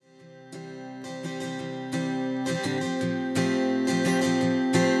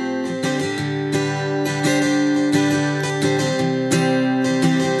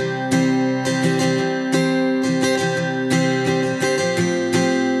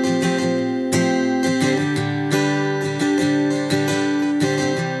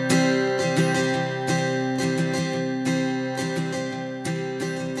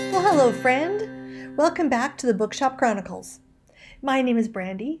welcome back to the Bookshop Chronicles. My name is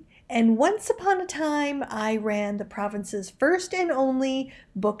Brandy, and once upon a time I ran the province's first and only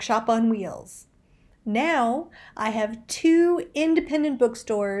bookshop on wheels. Now I have two independent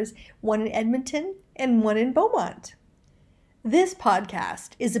bookstores, one in Edmonton and one in Beaumont. This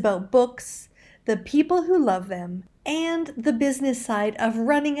podcast is about books, the people who love them, and the business side of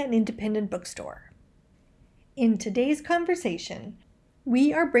running an independent bookstore. In today's conversation,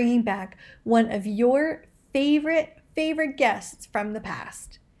 we are bringing back one of your favorite guests from the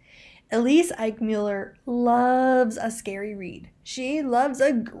past. Elise Eichmuller loves a scary read. She loves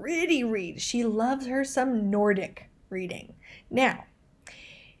a gritty read. She loves her some Nordic reading. Now,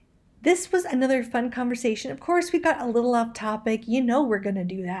 this was another fun conversation. Of course, we got a little off topic. You know we're going to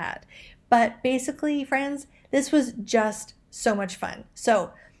do that. But basically, friends, this was just so much fun. So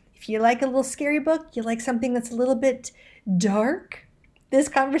if you like a little scary book, you like something that's a little bit dark, this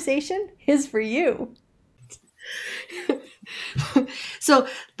conversation is for you. So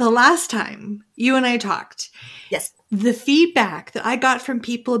the last time you and I talked, yes, the feedback that I got from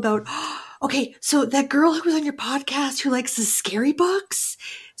people about, okay, so that girl who was on your podcast who likes the scary books,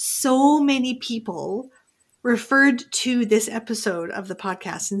 so many people referred to this episode of the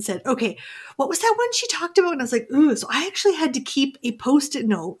podcast and said, okay, what was that one she talked about? And I was like, ooh, so I actually had to keep a Post-it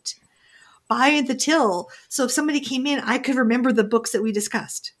note by the till, so if somebody came in, I could remember the books that we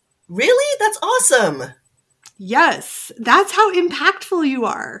discussed. Really? That's awesome. Yes, that's how impactful you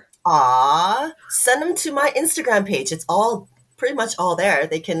are. Send them to my Instagram page. It's all pretty much all there.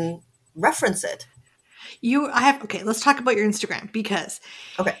 They can reference it. Okay, let's talk about your Instagram because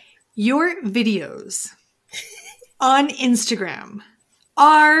your videos on Instagram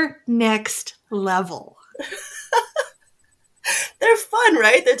are next level. They're fun,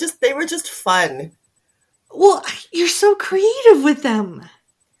 right? They were just fun. Well, you're so creative with them.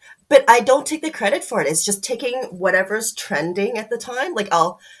 But I don't take the credit for it. It's just taking whatever's trending at the time. Like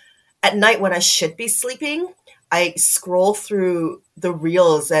at night when I should be sleeping, I scroll through the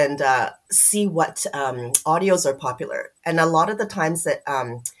reels and see what audios are popular. And a lot of the times that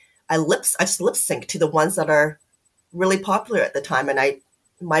I just lip sync to the ones that are really popular at the time. And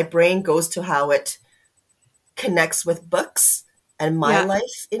my brain goes to how it connects with books and my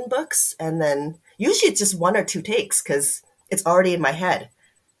life in books. And then usually it's just one or two takes because it's already in my head.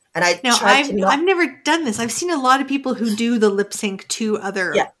 And I've never done this. I've seen a lot of people who do the lip sync to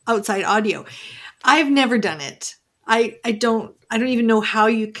other outside audio. I've never done it. I don't even know how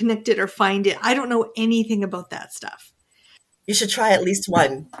you connect it or find it. I don't know anything about that stuff. You should try at least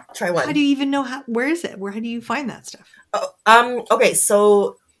one. Try one. How do you even know where is it? How do you find that stuff? Okay,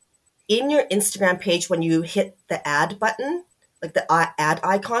 so in your Instagram page, when you hit the add button, like the add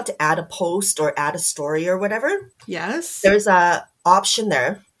icon to add a post or add a story or whatever. Yes. There's a option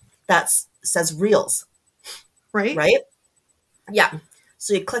there that says Reels. Right? Right? Yeah.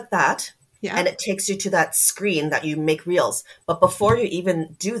 So you click that and it takes you to that screen that you make Reels. But before you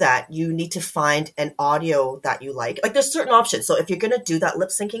even do that, you need to find an audio that you like. Like there's certain options. So if you're going to do that lip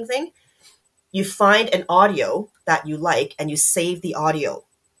syncing thing, you find an audio that you like and you save the audio.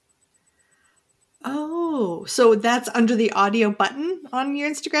 Oh, so that's under the audio button on your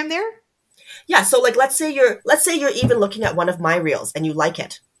Instagram there? Yeah. So like, let's say you're even looking at one of my Reels and you like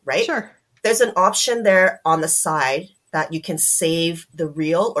it, right? Sure. There's an option there on the side that you can save the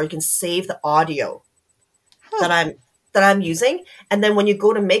reel or you can save the audio that I'm using. And then when you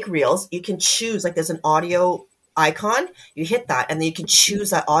go to make Reels, you can choose, like there's an audio icon, you hit that and then you can choose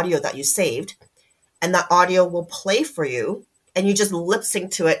that audio that you saved and that audio will play for you and you just lip sync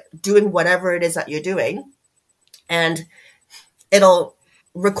to it doing whatever it is that you're doing and it'll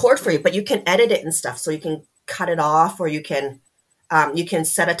record for you, but you can edit it and stuff. So you can cut it off or you can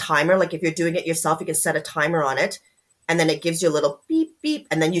set a timer. Like if you're doing it yourself, you can set a timer on it and then it gives you a little beep, beep,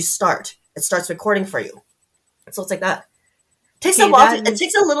 and then it starts recording for you. So it's like that. It takes a while. It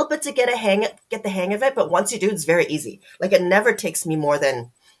takes a little bit to get the hang of it, but once you do, it's very easy. Like it never takes me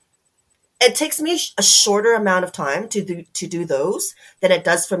it takes me a shorter amount of time to do those than it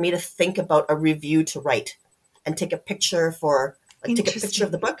does for me to think about a review to write and take a picture of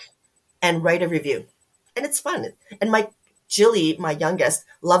the book and write a review. And it's fun. And Jilly, my youngest,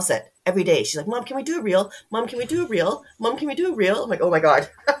 loves it every day. She's like, Mom, can we do a reel? Mom, can we do a reel? Mom, can we do a reel? I'm like, oh my God.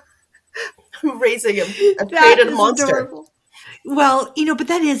 I'm raising him. I've created a monster. Adorable. Well, but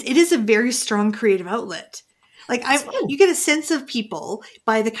it is a very strong creative outlet. Like you get a sense of people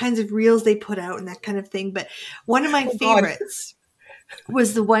by the kinds of reels they put out and that kind of thing. But one of my favorites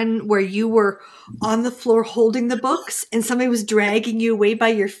was the one where you were on the floor holding the books and somebody was dragging you away by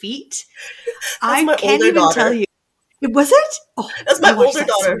your feet. I can't even tell you. Was it? Oh, that's my older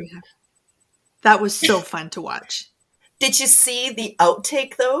daughter. That was so fun to watch. Did you see the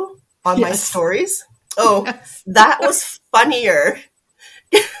outtake though on my Yes. stories? Oh, Yes. that was funnier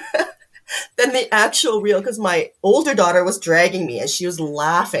than the actual reel because my older daughter was dragging me and she was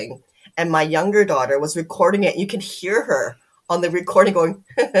laughing, and my younger daughter was recording it. You can hear her on the recording going,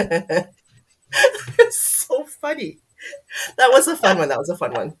 "It's so funny." That was a fun one. That was a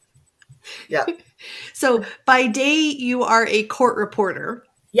fun one. Yeah. So by day, you are a court reporter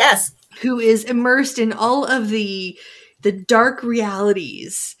Yes. who is immersed in all of the dark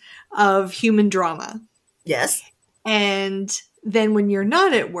realities of human drama. Yes. And then when you're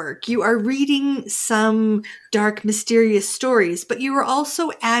not at work, you are reading some dark, mysterious stories, but you are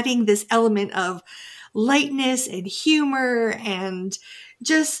also adding this element of lightness and humor and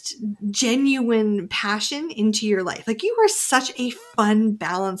just genuine passion into your life. Like you are such a fun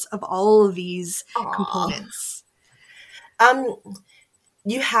balance of all of these Aw. components. Um,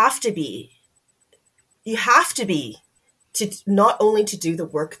 you have to be. You have to be to not only to do the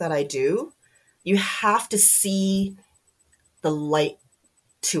work that I do, you have to see the light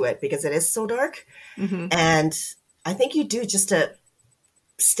to it because it is so dark. Mm-hmm. And I think you do just to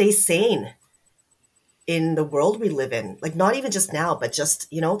stay sane in the world we live in. Like not even just now, but just,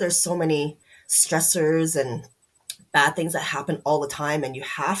 there's so many stressors and bad things that happen all the time, and you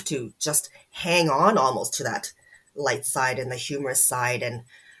have to just hang on almost to that light side and the humorous side and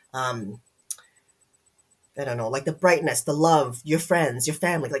I don't know, like the brightness, the love, your friends, your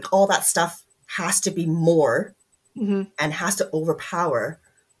family, like all that stuff has to be more Mm-hmm. and has to overpower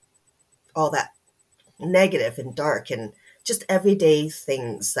all that negative and dark and just everyday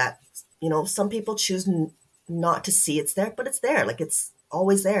things that, some people choose not to see it's there, but it's there. Like it's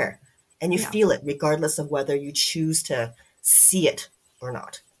always there. And you Yeah, feel it regardless of whether you choose to see it or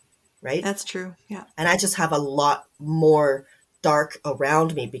not. Right. that's true. Yeah. And I just have a lot more dark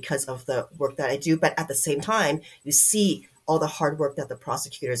around me because of the work that I do. But at the same time, you see all the hard work that the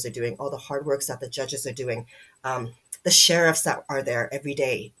prosecutors are doing, all the hard works that the judges are doing, the sheriffs that are there every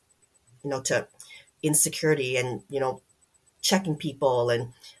day, to insecurity and, checking people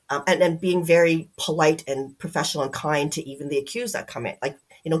and being very polite and professional and kind to even the accused that come in, like,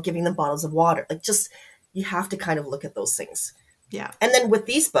 giving them bottles of water, like just, you have to kind of look at those things. Yeah. And then with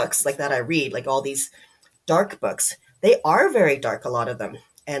these books like that I read, like all these dark books, they are very dark, a lot of them.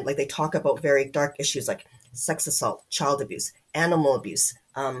 And like they talk about very dark issues like sex assault, child abuse, animal abuse,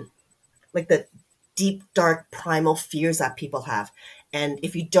 like the deep, dark, primal fears that people have. And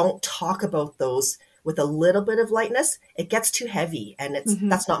if you don't talk about those with a little bit of lightness, it gets too heavy. And Mm-hmm.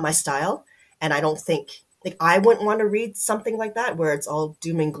 that's not my style. And I don't think, like, I wouldn't want to read something like that where it's all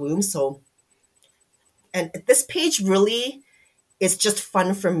doom and gloom. So, and this page really is just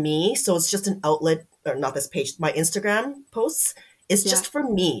fun for me. So it's just an outlet, or not this page, my Instagram posts is Yeah. just for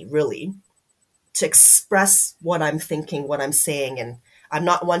me, really, to express what I'm thinking, what I'm saying. And I'm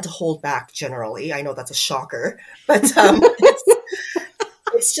not one to hold back generally. I know that's a shocker, but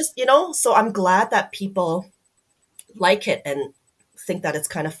it's just, so I'm glad that people like it and think that it's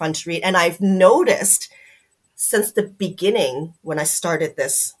kind of fun to read. And I've noticed since the beginning when I started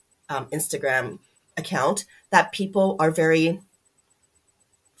this Instagram account that people are very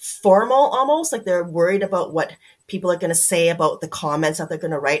formal almost, like they're worried about what people are going to say about the comments that they're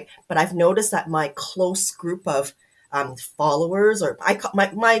going to write. But I've noticed that my close group of followers, or I call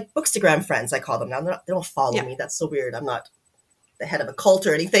my Bookstagram friends, I call them now. They don't follow Yeah. me. That's so weird. I'm not the head of a cult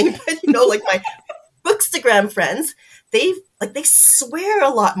or anything, but like my Bookstagram friends, they swear a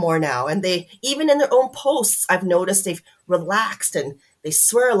lot more now, and they even in their own posts, I've noticed they've relaxed and they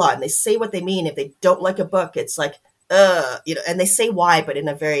swear a lot and they say what they mean. If they don't like a book, it's like and they say why, but in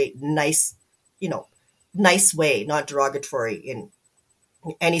a very nice, nice way, not derogatory in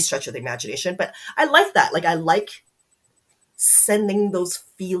any stretch of the imagination. But I like that. Like I like sending those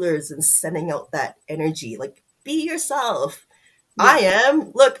feelers and sending out that energy. Like be yourself. I Yeah.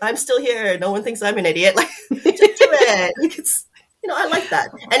 am. Look, I'm still here. No one thinks I'm an idiot. Like, just do it. Like, it's, I like that.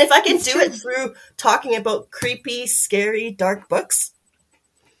 And if I can It's do true. it through talking about creepy, scary, dark books,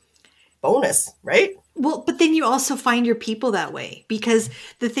 bonus, right? Well, but then you also find your people that way because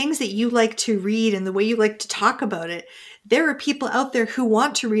the things that you like to read and the way you like to talk about it, there are people out there who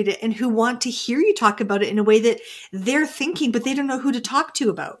want to read it and who want to hear you talk about it in a way that they're thinking, but they don't know who to talk to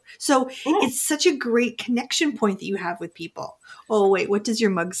about. So Mm. it's such a great connection point that you have with people. Oh, wait, what does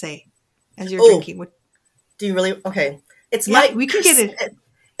your mug say as you're Oh, drinking? What? do you really? Okay. It's Yeah, my we can get it.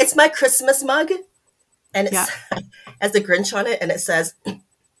 it's my Christmas mug, and Yeah. it's has the Grinch on it, and it says,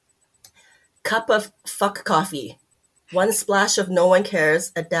 "Cup of fuck coffee, one splash of no one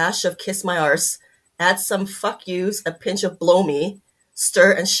cares, a dash of kiss my arse, add some fuck yous, a pinch of blow me,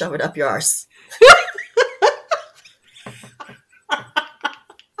 stir and shove it up your arse.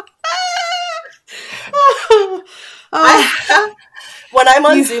 Oh, When I'm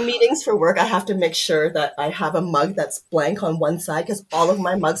on you, Zoom meetings for work, I have to make sure that I have a mug that's blank on one side because all of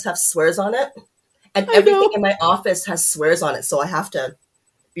my mugs have swears on it. And I everything know. in my office has swears on it. So I have to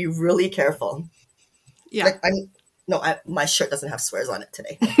be really careful. Yeah. Like, my shirt doesn't have swears on it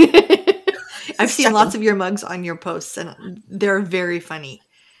today. I've Just seen checking. lots of your mugs on your posts, and they're very funny.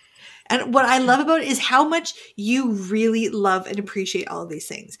 And what I love about it is how much you really love and appreciate all of these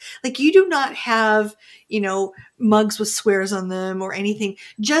things. Like you do not have, mugs with swears on them or anything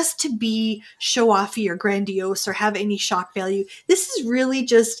just to be show offy or grandiose or have any shock value. This is really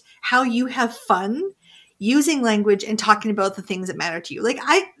just how you have fun using language and talking about the things that matter to you.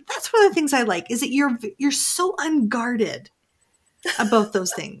 That's one of the things I like is that you're so unguarded about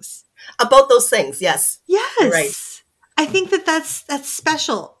those things. About those things, yes. You're right. Yes. I think that that's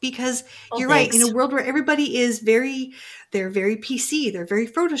special because Oh, you're right. In a thanks. world where everybody is they're very PC, they're very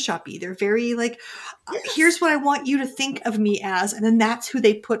Photoshoppy, they're very like, here's Yes. what I want you to think of me as, and then that's who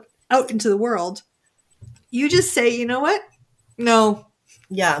they put out into the world. You just say, you know what? No,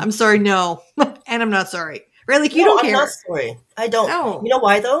 Yeah. I'm sorry, no, and I'm not sorry. Right? Like you No, don't I'm not care. sorry. I don't. You No. know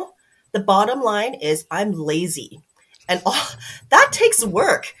why though? The bottom line is I'm lazy. And that takes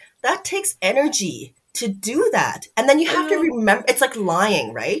work. That takes energy to do that. And then you I have to know. remember it's like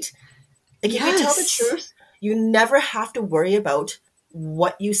lying, right? Like if you tell the Yes. truth, you never have to worry about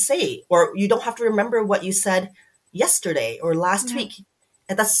what you say, or you don't have to remember what you said yesterday or last No. week.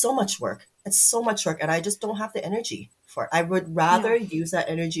 And that's so much work. It's so much work. And I just don't have the energy for it. I would rather No. use that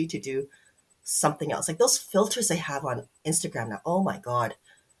energy to do something else. Like those filters they have on Instagram now. Oh my God.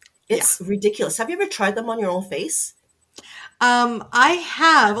 Yeah. It's ridiculous. Have you ever tried them on your own face? I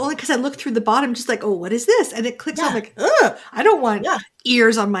have only because I look through the bottom, just like, oh, what is this? And it clicks on Yeah. like, ugh, I don't want Yeah.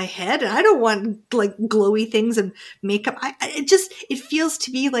 ears on my head, and I don't want like glowy things and makeup. It feels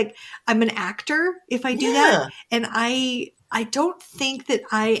to me like I'm an actor if I do that, Yeah. and I don't think that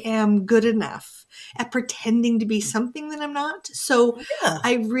I am good enough at pretending to be something that I'm not. So Yeah.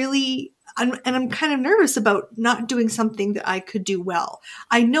 I really. I'm kind of nervous about not doing something that I could do well.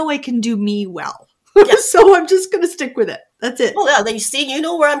 I know I can do me well. Yes. So I'm just going to stick with it. That's it. Well, yeah, then you see, you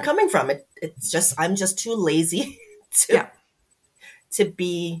know where I'm coming from. It's just, I'm just too lazy to, Yeah. to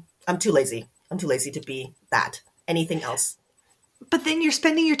be, I'm too lazy. I'm too lazy to be that. Anything else. But then you're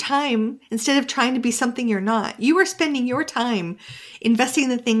spending your time, instead of trying to be something you're not, you are spending your time investing in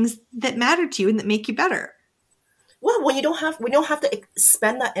the things that matter to you and that make you better. Well, we don't have to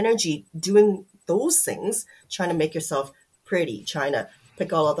spend that energy doing those things, trying to make yourself pretty, trying to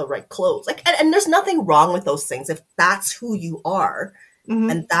pick all of the right clothes. Like, and there's nothing wrong with those things if that's who you are. Mm-hmm.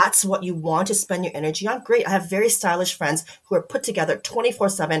 And that's what you want to spend your energy on. Great. I have very stylish friends who are put together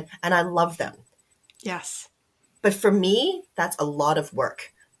 24/7 and I love them. Yes. But for me, that's a lot of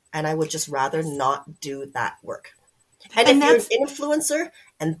work. And I would just rather Yes. not do that work. And And if you're an that's, influencer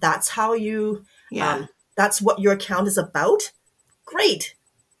and that's how you, yeah. that's what your account is about, great.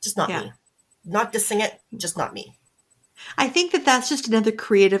 Just not Yeah. me. Not dissing it, just not me. I think that that's just another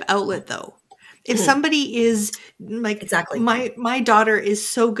creative outlet, though. If Mhm. somebody is like Exactly. my daughter is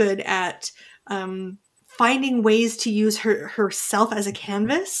so good at finding ways to use herself as a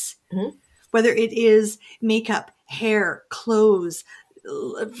canvas, Mhm. whether it is makeup, hair, clothes,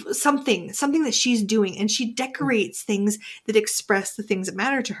 something that she's doing, and she decorates things that express the things that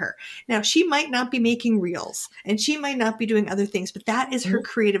matter to her. Now, she might not be making reels and she might not be doing other things, but that is her Mhm.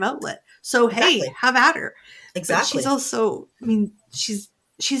 creative outlet. So, hey, Exactly. have at her. But she's Exactly. also, I mean, she's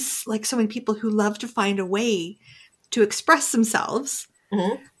like so many people who love to find a way to express themselves.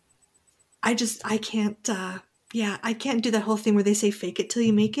 Mhm. I can't, yeah, I can't do that whole thing where they say fake it till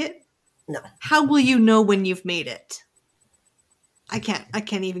you make it. No. How will you know when you've made it? I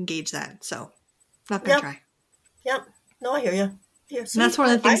can't even gauge that. So not going to Yep. try. Yep. No, I hear you. Yeah, And that's see, one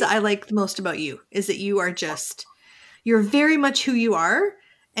of the things I that I like the most about you is that you're very much who you are,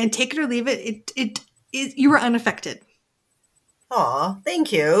 and take it or leave it, you are unaffected. aw,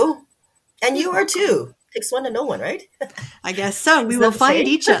 thank you. And You're you are welcome. too. Takes one to know one, right? I guess so. We Isn't will that the find saying?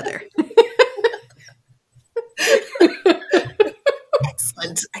 each other.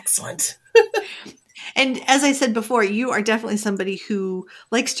 Excellent. Excellent. And as I said before, you are definitely somebody who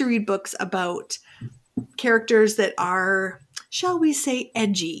likes to read books about characters that are, shall we say,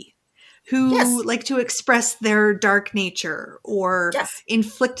 edgy, who Yes. like to express their dark nature or Yes.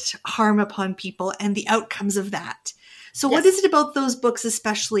 inflict harm upon people and the outcomes of that. So, what is Yes. it about those books,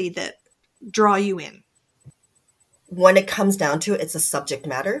 especially, that draw you in? When it comes down to it, it's a subject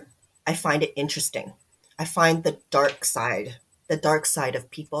matter. I find it interesting. I find the dark side, the dark side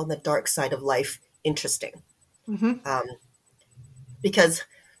of people and the dark side of life interesting. Mm-hmm. Because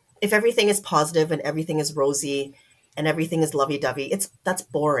if everything is positive and everything is rosy and everything is lovey-dovey, that's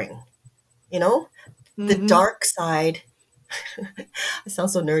boring. You know, the Mm-hmm. dark side, it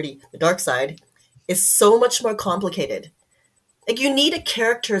sounds so nerdy. The dark side is so much more complicated. Like you need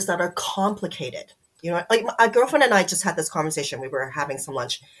characters that are complicated. You know, like my girlfriend and I just had this conversation. We were having some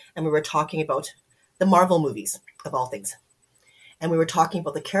lunch and we were talking about the Marvel movies of all things. And we were talking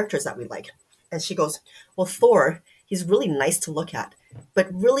about the characters that we like. And she goes, well, Thor, he's really nice to look at, but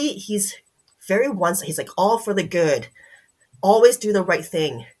really he's very he's like all for the good, always do the right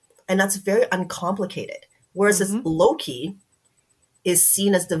thing. And that's very uncomplicated. Whereas this Mm-hmm. Loki is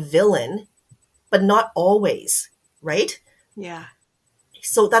seen as the villain, but not always, right? Yeah.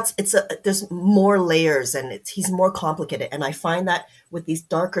 So there's more layers and he's more complicated. And I find that with these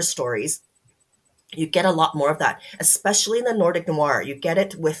darker stories, you get a lot more of that, especially in the Nordic noir. You get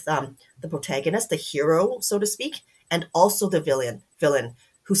it with the protagonist, the hero, so to speak, and also the villain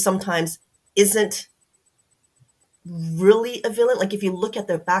who sometimes isn't really a villain. Like if you look at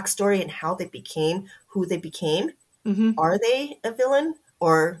their backstory and how they became who they became, Mm-hmm. are they a villain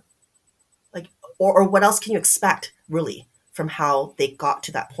or like or what else can you expect really from how they got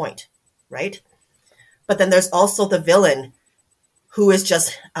to that point, right? But then there's also the villain who is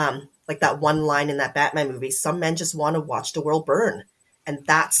just like that one line in that Batman movie, some men just want to watch the world burn. And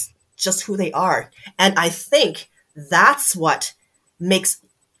that's just who they are. And I think that's what makes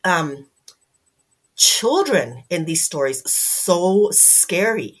children in these stories so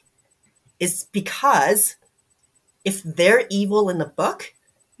scary, is because if they're evil in the book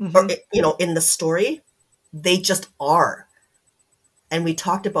or, Mm-hmm. you know, in the story, they just are. And we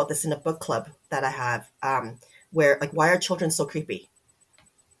talked about this in a book club that I have, where like, why are children so creepy?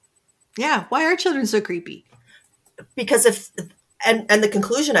 Yeah. Why are children so creepy? Because if and the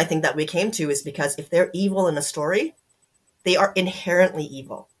conclusion I think that we came to is because if they're evil in a story, they are inherently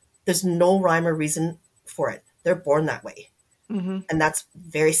evil. There's no rhyme or reason for it. They're born that way. Mm-hmm. And that's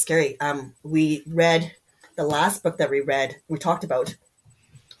very scary. We read the last book that we talked about.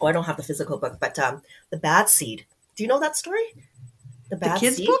 Oh, I don't have the physical book, but The Bad Seed. Do you know that story? The The Bad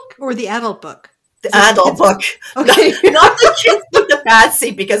kids' Seed? book or the adult book? The Is it the adult kids' book. Okay. Not the kids book, The Bad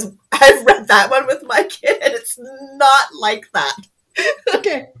Seed, because I've read that one with my kid and it's not like that.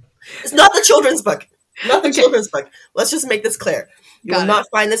 Okay. It's not the children's book. Not the Okay. children's book. Let's just make this clear. You will Got it. not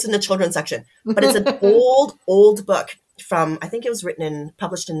find this in the children's section. But it's an old book from, I think it was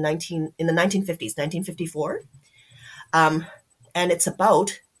published in the 1950s, 1954. And it's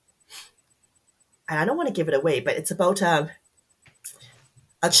about, and I don't want to give it away, but it's about a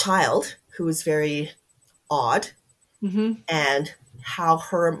child who is very odd Mm-hmm. and how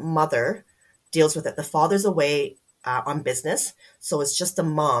her mother deals with it. The father's away on business, so it's just a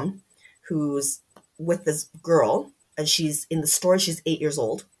mom who's with this girl, and she's in the story. She's 8 years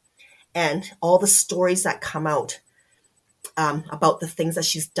old, and all the stories that come out about the things that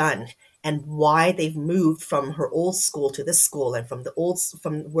she's done and why they've moved from her old school to this school, and from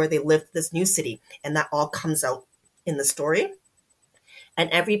where they lived to this new city, and that all comes out in the story.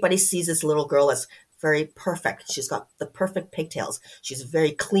 And everybody sees this little girl as very perfect. She's got the perfect pigtails. She's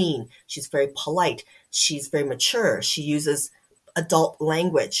very clean. She's very polite. She's very mature. She uses adult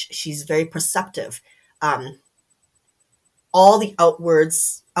language. She's very perceptive. All the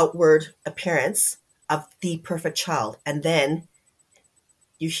outward appearance of the perfect child. And then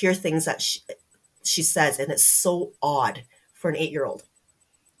you hear things that she says, and it's so odd for an 8-year-old,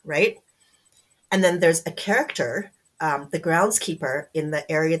 right? And then there's a character, the groundskeeper in the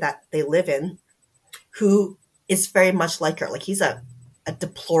area that they live in, who is very much like her. Like he's a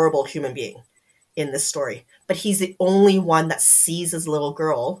deplorable human being in this story, but he's the only one that sees his little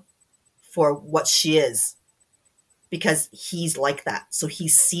girl for what she is, because he's like that. So he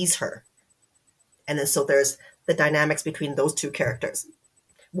sees her. And then so there's the dynamics between those two characters.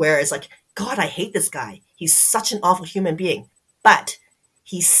 Whereas like, God, I hate this guy. He's such an awful human being. But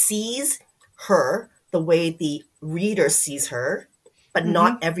he sees her the way the reader sees her, but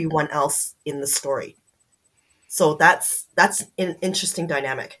not Mm-hmm. everyone else in the story. So that's an interesting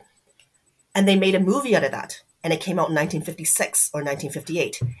dynamic. And they made a movie out of that. And it came out in 1956 or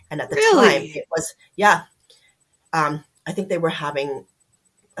 1958. And at the time, Really? it was, yeah, I think they were having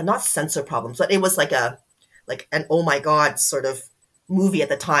not censor problems, but it was like an oh my God sort of movie at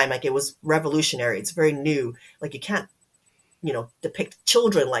the time. Like it was revolutionary. It's very new. Like you can't, depict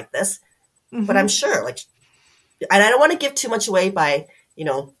children like this. But I'm Mm-hmm. sure, like, and I don't want to give too much away by,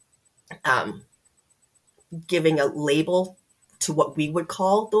 um, giving a label to what we would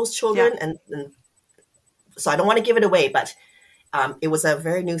call those Yeah. children. And so I don't want to give it away, but it was a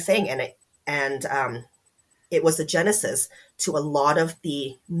very new thing, and it was the genesis to a lot of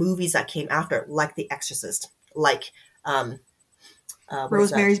the movies that came after, like The Exorcist, like what is that?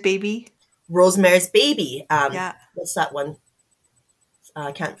 Rosemary's Baby. Rosemary's Baby. Yeah. What's that one?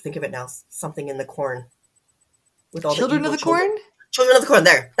 I can't think of it now. Something in the corn with all the Children of evil the children. Corn? Children of the Corn.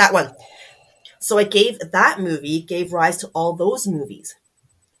 There, that one. So that movie gave rise to all those movies.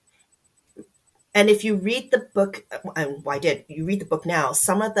 And if you read the book, and you read the book now,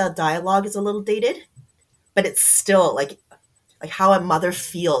 some of the dialogue is a little dated, but it's still like how a mother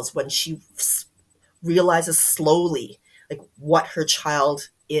feels when she realizes slowly like what her child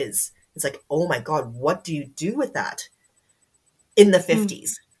is. It's like, oh my God, what do you do with that in the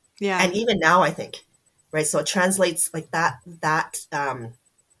 50s? Yeah. And even now, I think, right? So it translates like that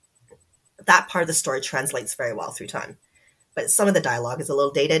part of the story translates very well through time. But some of the dialogue is a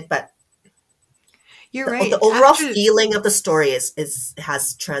little dated, but You're right. the overall feeling of the story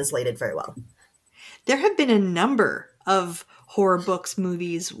has translated very well. There have been a number of horror books,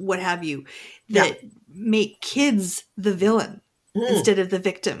 movies, what have you, that make kids the villain instead of the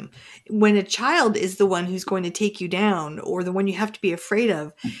victim. When a child is the one who's going to take you down, or the one you have to be afraid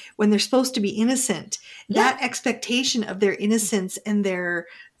of, when they're supposed to be innocent, that expectation of their innocence and their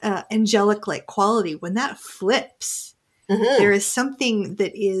angelic-like quality, when that flips, there is something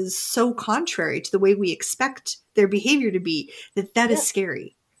that is so contrary to the way we expect their behavior to be that is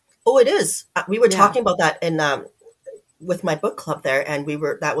scary. Oh, it is. We were talking about that in with my book club there, and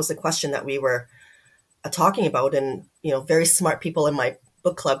that was a question that we were talking about, and very smart people in my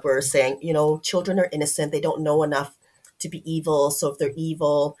book club were saying, children are innocent, they don't know enough to be evil, so if they're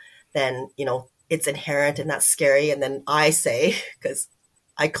evil, then it's inherent and that's scary. And then I say, because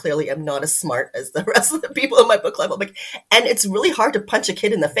I clearly am not as smart as the rest of the people in my book club, I'm like, and it's really hard to punch a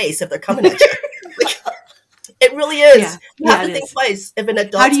kid in the face if they're coming at you. Like, it really is. You have to think twice. If an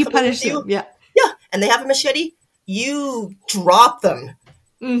adult, how do you punish them? Yeah, and they have a machete, you drop them.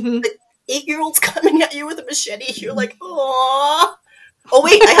 The 8-year-old's coming at you with a machete. You're like, oh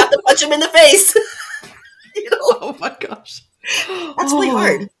wait, I have to punch him in the face. Oh my gosh, that's really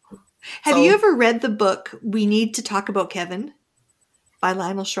hard. Have you ever read the book "We Need to Talk About Kevin" by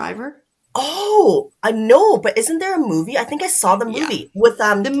Lionel Shriver? Oh, I know, but isn't there a movie? I think I saw the movie with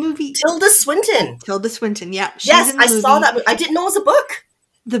the movie Tilda Swinton. Tilda Swinton, yeah. Yes, I saw that. I didn't know it was a book.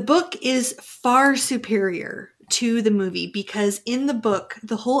 The book is far superior to the movie because in the book,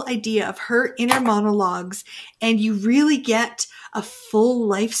 the whole idea of her inner monologues, and you really get a full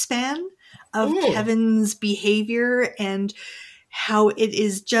lifespan of Kevin's behavior and how it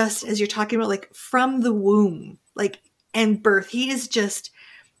is just, as you're talking about, like from the womb, like, and birth. He is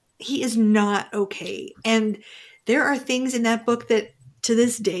not okay. And there are things in that book that to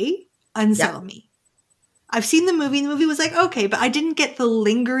this day unsettle me. I've seen the movie. The movie was like, okay, but I didn't get the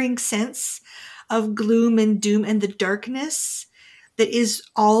lingering sense of gloom and doom and the darkness that is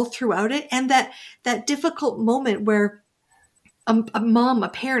all throughout it. And that difficult moment where a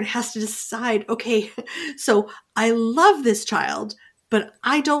parent has to decide, okay, so I love this child, but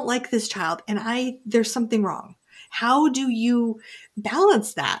I don't like this child and there's something wrong. How do you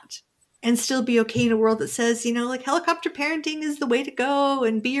balance that and still be okay in a world that says, like helicopter parenting is the way to go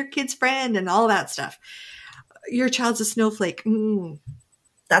and be your kid's friend and all that stuff? Your child's a snowflake.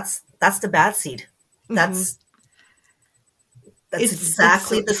 That's the bad seed. That's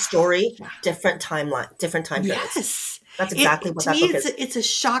exactly the story. Different timeline, different time periods. Yes. That's exactly what that book is. It's a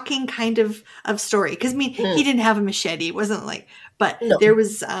shocking kind of story. Because, he didn't have a machete. It wasn't like, but there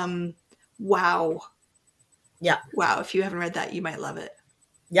was, wow. Yeah. Wow. If you haven't read that, you might love it.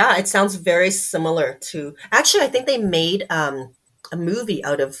 Yeah. It sounds very similar to, actually, I think they made a movie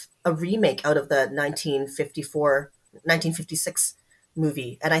a remake out of the 1956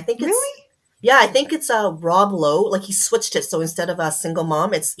 movie. And I think it's, really? Yeah, I think it's Rob Lowe. Like he switched it. So instead of a single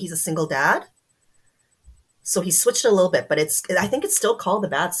mom, he's a single dad. So he switched it a little bit, but I think it's still called The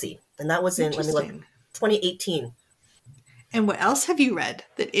Bad Seed. And that was in, 2018. And what else have you read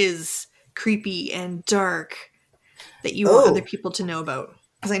that is creepy and dark that you want other people to know about?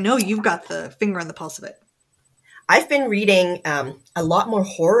 Because I know you've got the finger on the pulse of it. I've been reading a lot more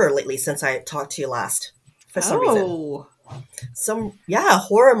horror lately since I talked to you last, for some reason.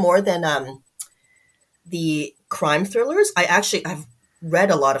 Horror more than the crime thrillers. I've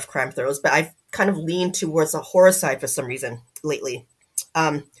read a lot of crime thrillers, but I've kind of leaned towards the horror side for some reason lately.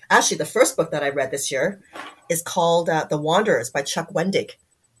 Actually, the first book that I read this year is called The Wanderers by Chuck Wendig.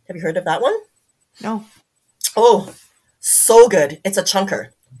 Have you heard of that one? No. Oh, so good. It's a chunker.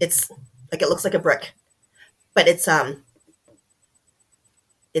 It's like, it looks like a brick, but it's a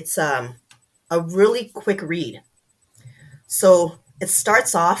really quick read. So it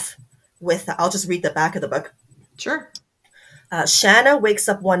starts off with, I'll just read the back of the book. Sure. Shanna wakes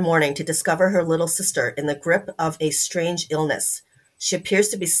up one morning to discover her little sister in the grip of a strange illness. She appears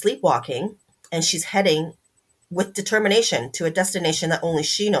to be sleepwalking, and she's heading with determination to a destination that only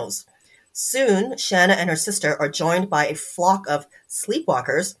she knows. Soon, Shanna and her sister are joined by a flock of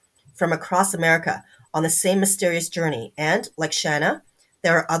sleepwalkers from across America on the same mysterious journey. And, like Shanna,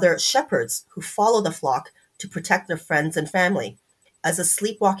 there are other shepherds who follow the flock to protect their friends and family. As a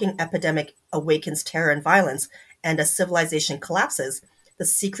sleepwalking epidemic awakens terror and violence, and as civilization collapses, the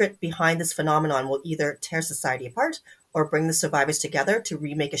secret behind this phenomenon will either tear society apart or bring the survivors together to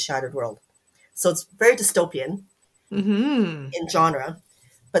remake a shattered world. So it's very dystopian in genre,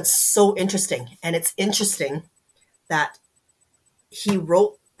 but so interesting. And it's interesting that he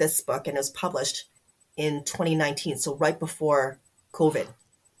wrote this book and it was published in 2019, so right before COVID.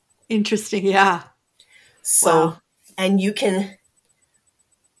 Interesting, yeah. So, Wow. and you can,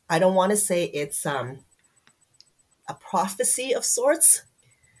 I don't want to say it's a prophecy of sorts,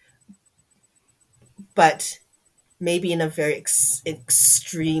 but maybe in a very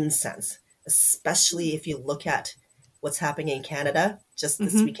extreme sense, especially if you look at what's happening in Canada just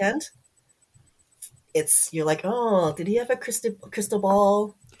this Mm-hmm. weekend. You're like, oh, did he have a crystal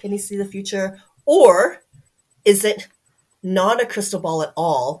ball? Can he see the future? Or is it not a crystal ball at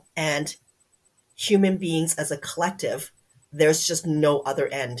all? And human beings as a collective, there's just no other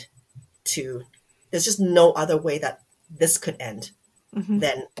end to, there's just no other way that this could end Mm-hmm.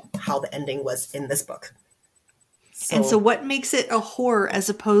 than how the ending was in this book. And so So, what makes it a horror as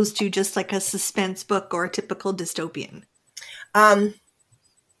opposed to just like a suspense book or a typical dystopian?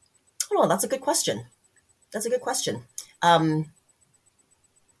 oh, that's a good question. That's a good question. Um,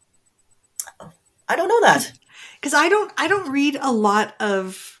 I don't know that. Because I don't read a lot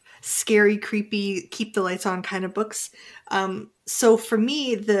of scary, creepy, keep the lights on kind of books. So for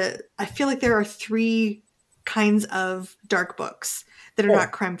me, I feel like there are three kinds of dark books that are Oh,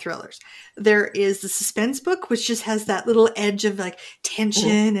 not crime thrillers. There is the suspense book, which just has that little edge of like mhm,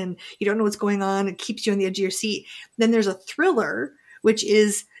 tension and you don't know what's going on. It keeps you on the edge of your seat. Then there's a thriller, which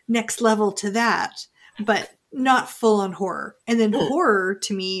is next level to that, but not full on horror. And then mhm, horror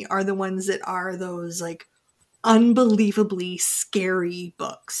to me are the ones that are those like unbelievably scary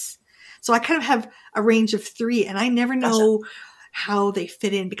books. So I kind of have a range of three, and I never gotcha, know how they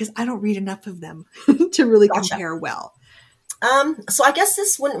fit in because I don't read enough of them to really gotcha. compare well. So I guess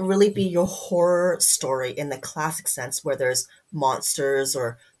this wouldn't really be your horror story in the classic sense where there's monsters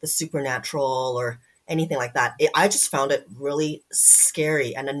or the supernatural or anything like that. I just found it really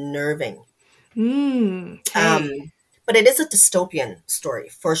scary and unnerving. Okay. But it is a dystopian story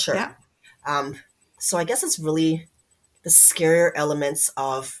for Yeah. sure. Um, so I guess it's really the scarier elements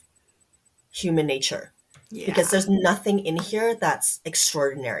of human nature because Yeah. there's nothing in here that's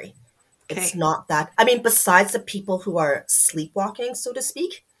extraordinary. It's Okay. not that, I mean, besides the people who are sleepwalking, so to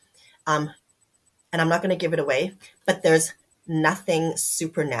speak, um, and I'm not going to give it away, but there's nothing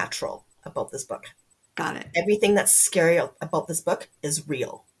supernatural about this book. Got it. Everything that's scary about this book is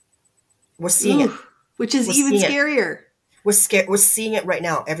real. We're seeing Ooh, it. which is We're even seeing it. scarier. We're scared. We're seeing it right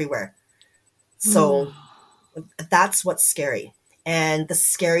now everywhere. Ooh. So that's what's scary. And the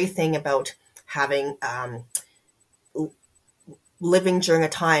scary thing about having living during a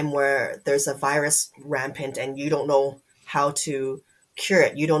time where there's a virus rampant and you don't know how to cure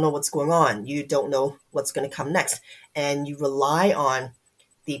it. You don't know what's going on. You don't know what's going to come next. And you rely on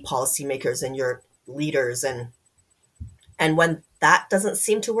the policymakers and your leaders. And when that doesn't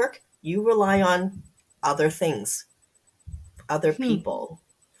seem to work, you rely on other things, other Hmm. people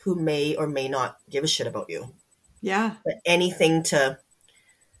who may or may not give a shit about you. Yeah. But anything to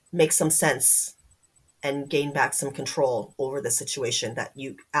make some sense and gain back some control over the situation that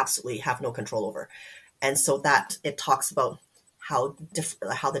you absolutely have no control over. And so that it talks about how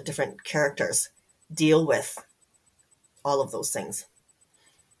the different characters deal with all of those things.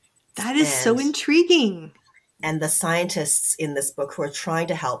 That is so And intriguing. and the scientists in this book who are trying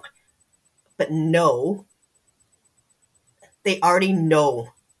to help but know they already know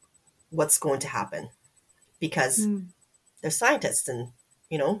what's going to happen because Hmm. they're scientists and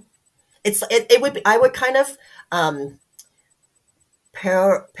you know it would be, I would kind of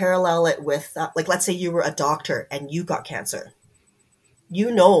parallel it with like let's say you were a doctor and you got cancer.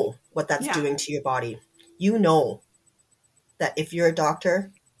 You know what that's Yeah. doing to your body. You know that if you're a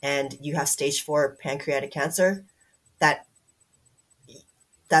doctor and you have stage 4 pancreatic cancer, that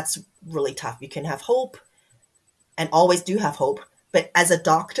that's really tough. You can have hope and always do have hope, but as a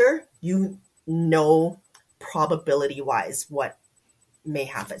doctor, you know probability wise what may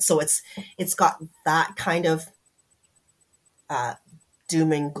happen. So it's got that kind of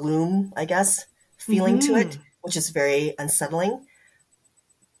doom and gloom, I guess, feeling to it, Mm-hmm. which is very unsettling.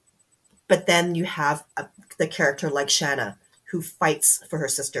 But then you have the character like Shanna, who fights for her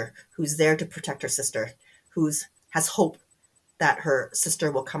sister, who's there to protect her sister, who's has hope that her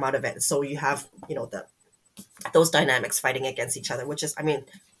sister will come out of it. So you have, those dynamics fighting against each other, which is, I mean,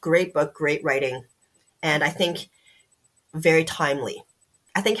 great book, great writing, and I think very timely.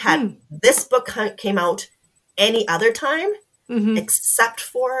 I think had Hmm. this book came out any other time, Mm-hmm. except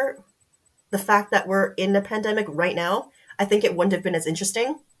for the fact that we're in a pandemic right now, I think it wouldn't have been as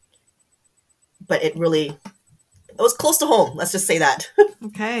interesting. But it was close to home. Let's just say that.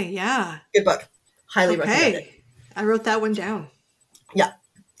 Okay. Yeah. Good book. Highly recommend it. Okay. I wrote that one down. Yeah.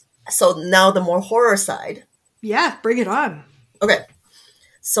 So now the more horror side. Yeah. Bring it on. Okay.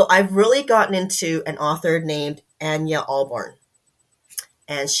 So I've really gotten into an author named Anya Alborn.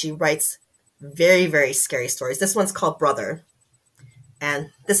 And she writes very, very scary stories. This one's called Brother.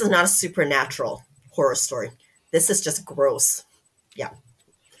 And this is not a supernatural horror story. This is just gross. Yeah.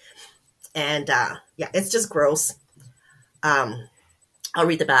 And yeah, it's just gross. I'll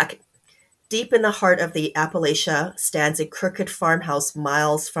read the back. Deep in the heart of the Appalachia stands a crooked farmhouse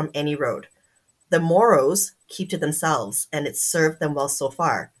miles from any road. The Moros keep to themselves, and it's served them well so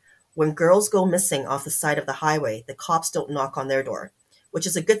far. When girls go missing off the side of the highway, the cops don't knock on their door, which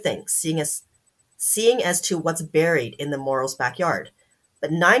is a good thing, seeing as to what's buried in the Moro's backyard.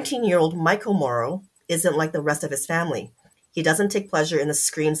 But 19-year-old Michael Moro isn't like the rest of his family. He doesn't take pleasure in the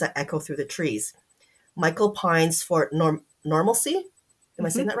screams that echo through the trees. Michael pines for normalcy. Am I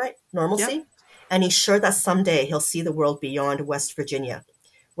saying Mm-hmm. that right? Yep. Normalcy? And he's sure that someday he'll see the world beyond West Virginia.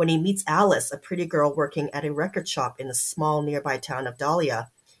 When he meets Alice, a pretty girl working at a record shop in the small nearby town of Dahlia,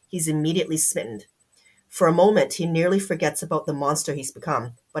 he's immediately smitten. For a moment, he nearly forgets about the monster he's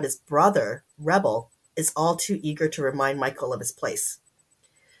become, but his brother, Rebel, is all too eager to remind Michael of his place.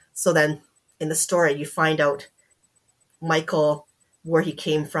 So then, in the story, you find out Michael, where he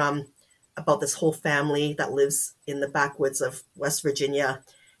came from, about this whole family that lives in the backwoods of West Virginia.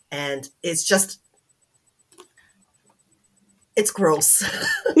 And it's gross.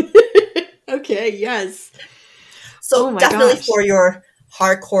 Okay. Yes. Oh So my definitely gosh. for your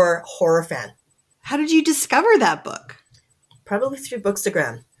hardcore horror fan. How did you discover that book? Probably through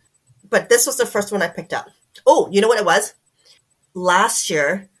Bookstagram. But this was the first one I picked up. Oh, you know what it was? Last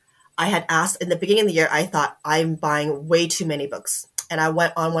year, I had asked, in the beginning of the year, I thought I'm buying way too many books. And I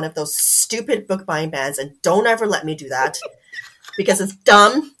went on one of those stupid book buying bans, and don't ever let me do that because it's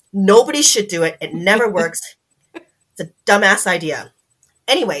dumb. Nobody should do it. It never works. It's a dumbass idea.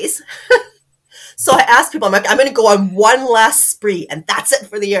 Anyways, so I asked people, I'm like, I'm going to go on one last spree, and that's it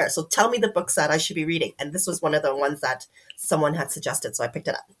for the year. So tell me the books that I should be reading. And this was one of the ones that someone had suggested, so I picked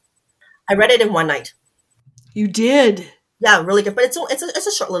it up. I read it in one night. You did. Yeah, really good. But it's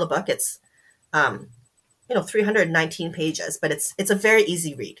a short little book. It's 319 pages, but it's a very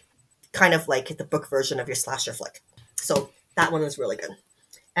easy read, kind of like the book version of your slasher flick. So that one was really good.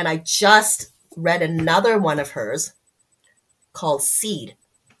 And I just read another one of hers called Seed.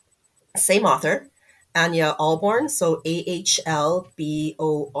 Same author, Anya Alborn, so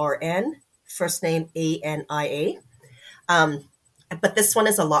Ahlborn, first name Ania. Um, but this one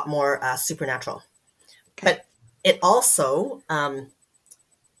is a lot more supernatural. Okay. But it also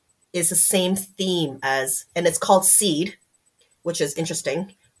is the same theme as, and it's called Seed, which is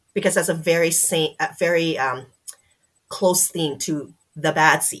interesting because that's a very close theme to The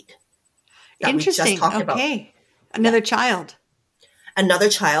Bad Seed that we just Interesting. talked about. Okay. Yeah. Another child. Another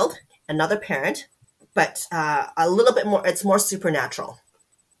child, another parent, but a little bit more, it's more supernatural,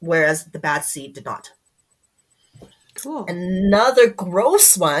 whereas The Bad Seed did not. Cool. Another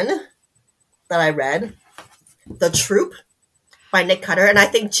gross one that I read, The Troop by Nick Cutter, and I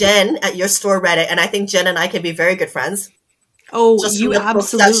think Jen at your store read it, and I think Jen and I can be very good friends. Oh, Just from you the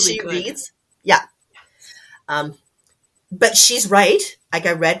books that absolutely she could. reads. Yeah. But she's right. Like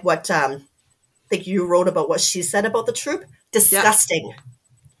I read what I think you wrote about what she said about The Troop. Yeah. Disgusting.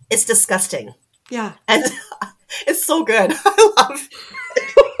 It's disgusting. Yeah. And it's so good. I love.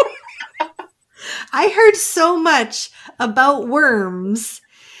 I heard so much about worms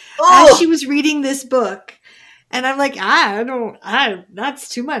as she Oh, was reading this book. And I'm like, that's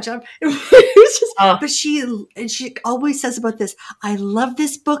too much. It was just, oh, but she always says about this, I love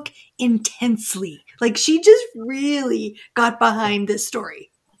this book intensely. Like she just really got behind this story.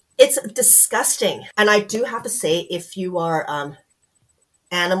 it's disgusting. And I do have to say, if you are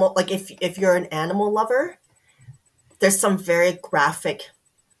animal, like if you're an animal lover, there's some very graphic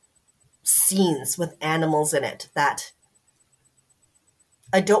scenes with animals in it that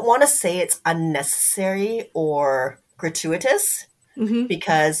I don't want to say it's unnecessary or gratuitous Mm-hmm.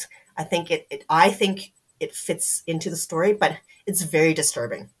 because I think it fits into the story, but it's very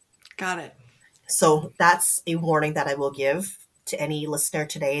disturbing. Got it. So that's a warning that I will give to any listener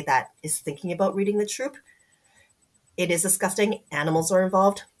today that is thinking about reading the troop. It is disgusting. Animals are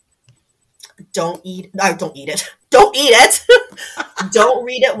involved. Don't eat. No, don't eat it. Don't eat it. Don't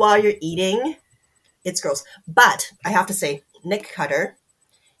read it while you're eating. It's gross. But I have to say, Nick Cutter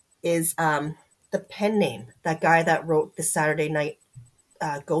is the pen name. That guy that wrote the Saturday Night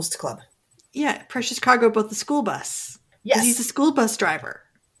Ghost Club. Yeah, Precious Cargo about the school bus. Because he's a Yes, school bus driver.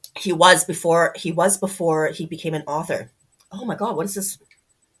 he was before he became an author. Oh my God, what is this?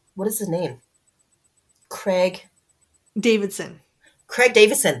 What is his name? Craig Davidson. Craig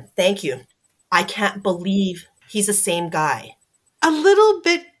Davison. Thank you. I can't believe he's the same guy. A little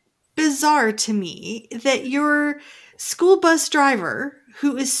bit bizarre to me that your school bus driver,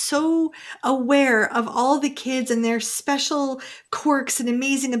 who is so aware of all the kids and their special quirks and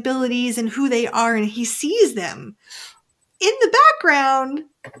amazing abilities and who they are, and he sees them in the background,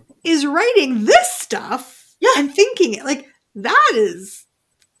 is writing this stuff Yeah, and thinking it. Like, that's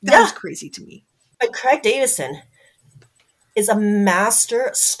yeah. crazy to me. But Craig Davison is a master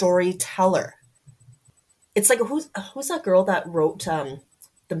storyteller. It's like who's that girl that wrote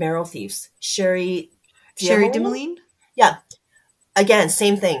the Marrow Thieves? Sherry Diamond? Demoline? Yeah. Again,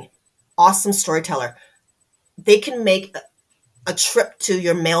 same thing. Awesome storyteller. They can make a trip to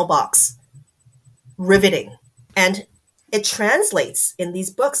your mailbox riveting, and it translates in these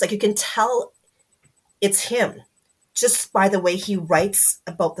books. Like you can tell it's him just by the way he writes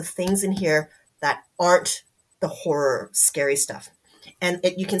about the things in here that aren't the horror, scary stuff. And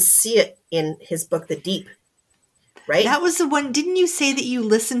you can see it in his book, The Deep, right? That was the one. Didn't you say that you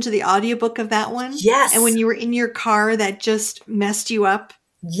listened to the audiobook of that one? Yes. And when you were in your car, that just messed you up?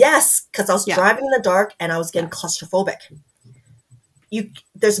 Yes, because I was Yeah. driving in the dark and I was getting claustrophobic.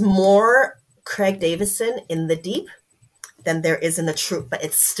 There's more Craig Davison in The Deep than there is in The Troop, but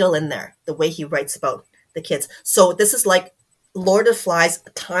it's still in there, the way he writes about the kids. So this is like Lord of Flies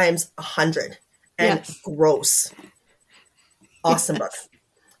times 100 and Yes. gross. Awesome book.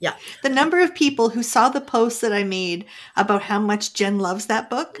 Yeah. The number of people who saw the post that I made about how much Jen loves that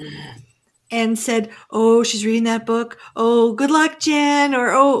book and said, "Oh, she's reading that book. Oh, good luck, Jen." Or,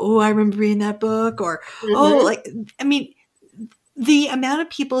 "Oh, I remember reading that book." Or, "Oh, Mhm. like, I mean, the amount of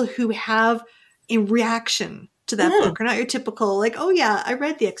people who have a reaction to that Mhm. book are not your typical, like, "Oh, yeah, I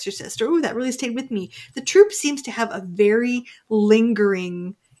read The Exorcist," or, "Oh, that really stayed with me." The Troop seems to have a very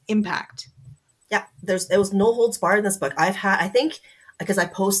lingering impact. Yeah, there was no holds barred in this book. I think, because I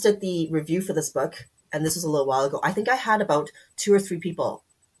posted the review for this book, and this was a little while ago, I think I had about 2 or 3 people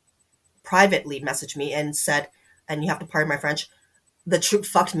privately message me and said, and you have to pardon my French, the Troop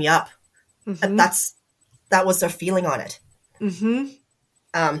fucked me up. Mm-hmm. That was their feeling on it. Mm-hmm.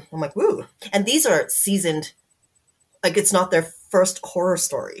 I'm like, woo. And these are seasoned, like it's not their first horror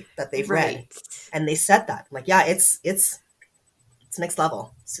story that they've read. Right. And they said that. I'm like, yeah, it's next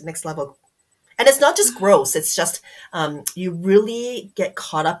level. It's next level. And it's not just gross. It's just you really get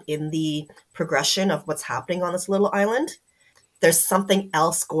caught up in the progression of what's happening on this little island. There's something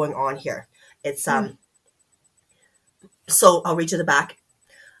else going on here. It's so I'll read you the back.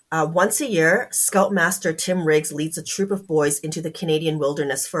 Once a year, Scoutmaster Tim Riggs leads a troop of boys into the Canadian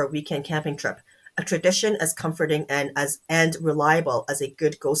wilderness for a weekend camping trip. A tradition as comforting and reliable as a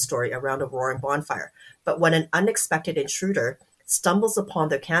good ghost story around a roaring bonfire. But when an unexpected intruder stumbles upon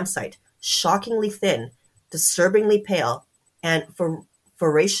their campsite, shockingly thin, disturbingly pale, and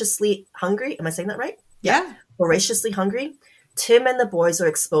voraciously hungry, am I saying that right? Yeah. Voraciously hungry, Tim and the boys are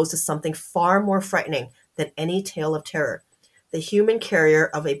exposed to something far more frightening than any tale of terror. The human carrier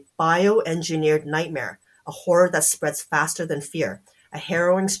of a bioengineered nightmare, a horror that spreads faster than fear, a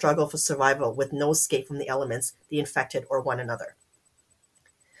harrowing struggle for survival with no escape from the elements, the infected, or one another.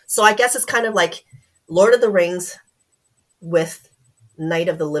 So I guess it's kind of like Lord of the Rings with Night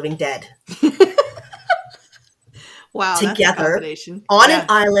of the Living Dead Wow, that's a together combination. on Yeah. an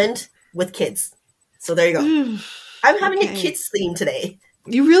island with kids. So there you go. I'm having a Okay. kids theme today.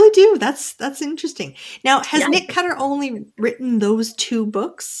 You really do. That's interesting. Now, has Yeah. Nick Cutter only written those 2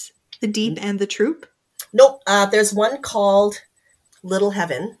 books, The Deep and The Troop? Nope. There's one called Little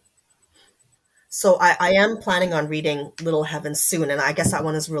Heaven. So I am planning on reading Little Heaven soon, and I guess that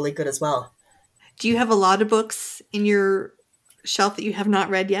one is really good as well. Do you have a lot of books in your shelf that you have not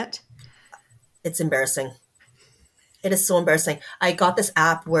read yet? It's embarrassing. It is so embarrassing. I got this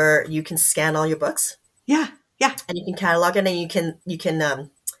app where you can scan all your books Yeah. Yeah. and you can catalog it, and you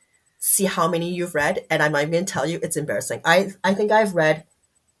can see how many you've read. And I'm not even going to tell you, it's embarrassing. I think I've read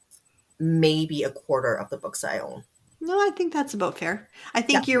maybe a quarter of the books I own. No, I think that's about fair. I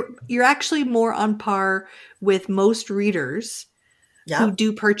Yeah. think you're actually more on par with most readers who Yeah.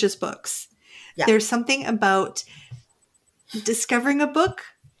 do purchase books. Yeah. There's something about discovering a book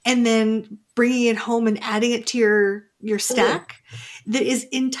and then bringing it home and adding it to your Mhm. stack that is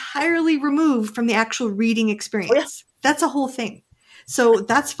entirely removed from the actual reading Oh, yeah. experience. That's a whole thing. So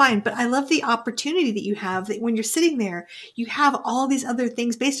that's fine. But I love the opportunity that you have that when you're sitting there, you have all these other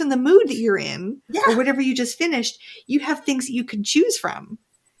things based on the mood that you're in or Yeah. whatever you just finished. You have things that you can choose from,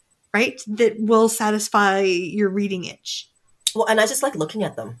 right? That will satisfy your reading itch. Well, and I just like looking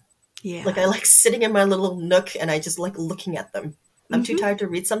at them. Like Yeah. I like sitting in my little nook and I just like looking at them. I'm too Mm-hmm. tired to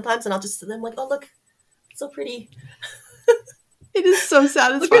read sometimes, and I'll just sit there and I'm like, oh look, it's so pretty. It is so Look at.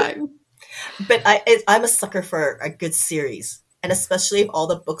 satisfying. But I'm a sucker for a good series, and especially if all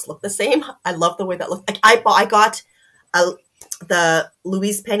the books look the same. I love the way that looks. Like I got a, the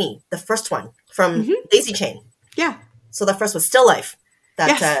Louise Penny, the first one from Mm-hmm. Daisy Chain. Yeah. So the first was Still Life,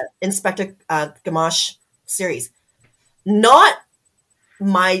 that Yes. Inspector Gamache series. Not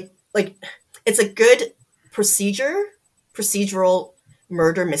my like. It's a good procedural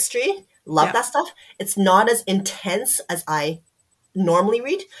murder mystery. Love Yeah. that stuff. It's not as intense as I normally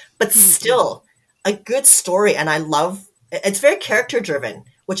read, but Me too. still a good story. And I love it's very character driven,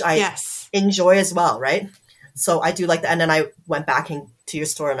 which I Yes. enjoy as well, right? So I do like that. And then I went back into your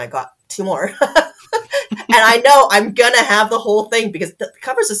store and I got two more. And I know I'm gonna have the whole thing because the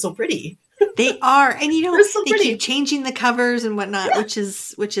covers are so pretty. They are. And They're so they keep pretty. changing the covers and whatnot, Yeah, which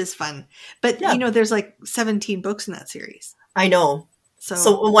is fun. But yeah. there's like 17 books in that series. I know. So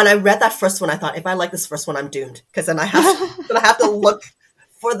So when I read that first one, I thought if I like this first one, I'm doomed because then I have to look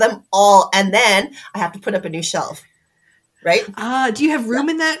for them all, and then I have to put up a new shelf, right? do you have Yeah. room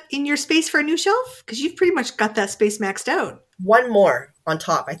in your space for a new shelf? Because you've pretty much got that space maxed out. One more on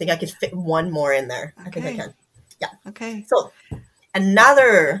top. I think I could fit one more in there. I think I Okay. can. Yeah. Okay. So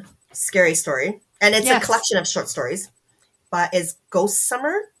another scary story, and it's a Yes. collection of short stories, but is Ghost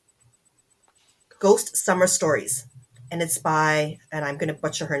Summer Stories, and it's by, and I'm going to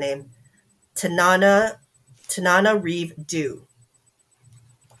butcher her name, Tanana Reeve Dew.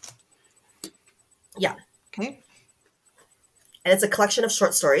 Yeah, Okay. and it's a collection of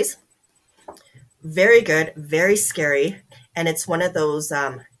short stories. Very good, very scary, and it's one of those.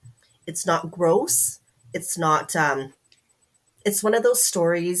 It's not gross. It's not. It's one of those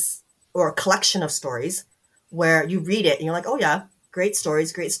stories or a collection of stories where you read it and you're like, oh yeah, great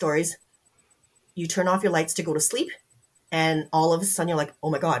stories, great stories. You turn off your lights to go to sleep, and all of a sudden you're like, oh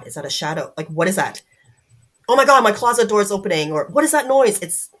my god, is that a shadow? Like, what is that? Oh my god, my closet door is opening, or what is that noise?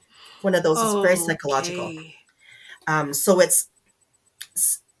 It's one of those. It's very psychological. Okay. So it's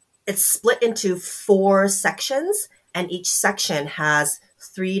split into 4 sections, and each section has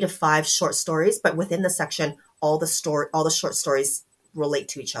 3 to 5 short stories. But within the section, all the short stories relate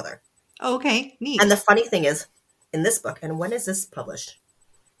to each other. Okay. And the Neat. funny thing is, in this book, and when is this published?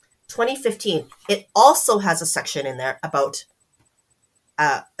 2015. It also has a section in there about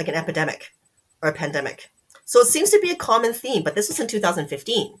like an epidemic or a pandemic. So it seems to be a common theme, but this was in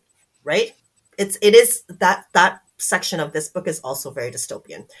 2015, right? It is that section of this book is also very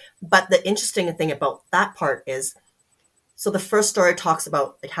dystopian. But the interesting thing about that part is, so the first story talks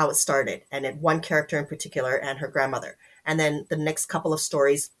about like how it started, and one character in particular and her grandmother, and then the next couple of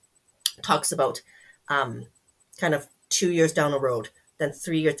stories talks about kind of 2 years down the road, then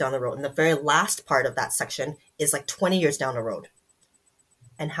 3 years down the road, and the very last part of that section is like 20 years down the road,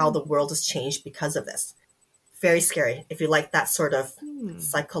 and how the world has changed because of this. Very scary if you like that sort of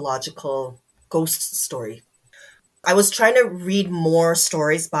psychological ghost story. I was trying to read more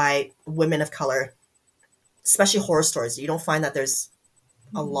stories by women of color, especially horror stories. You don't find that there's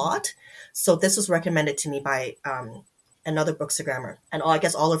a lot. So this was recommended to me by another bookstagrammer. And I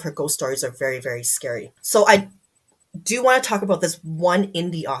guess all of her ghost stories are very, very scary. So I do want to talk about this one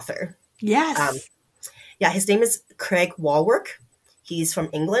indie author. Yes. Yeah, his name is Craig Walwork. He's from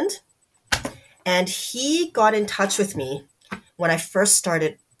England. And he got in touch with me when I first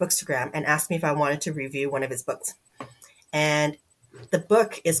started Bookstagram and asked me if I wanted to review one of his books. And the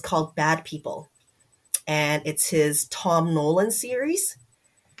book is called Bad People. And it's his Tom Nolan series.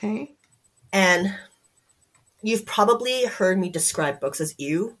 Okay. And you've probably heard me describe books as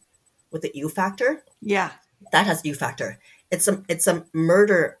ew, with the ew factor. Yeah. That has ew factor. It's a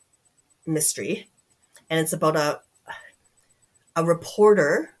murder mystery, and it's about a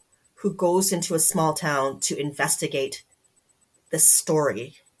reporter who goes into a small town to investigate this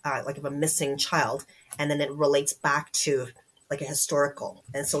story, like of a missing child, and then it relates back to like a historical.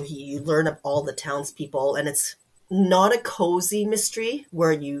 And so you learn of all the townspeople, and it's not a cozy mystery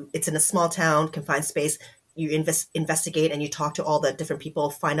where it's in a small town, confined space. you investigate and you talk to all the different people,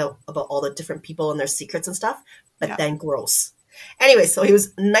 find out about all the different people and their secrets and stuff, but then gross. Anyway, so he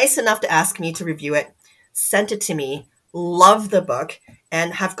was nice enough to ask me to review it, sent it to me, loved the book,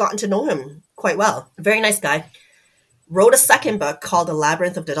 and have gotten to know him quite well. Very nice guy. Wrote a second book called The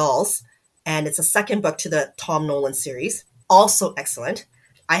Labyrinth of the Dolls, and it's a second book to the Tom Nolan series. Also excellent.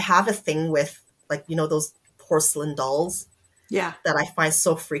 I have a thing with, like, you know, those porcelain dolls that I find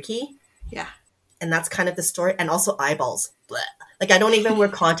so freaky. Yeah. And that's kind of the story. And also eyeballs. Blech. Like, I don't even wear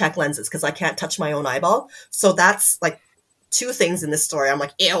contact lenses because I can't touch my own eyeball. So that's like two things in this story. I'm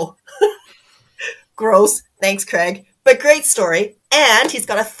like, ew. Gross. Thanks, Craig. But great story. And he's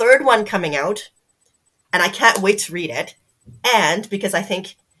got a third one coming out. And I can't wait to read it. And because I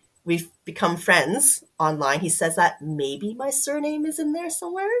think we've become friends online, he says that maybe my surname is in there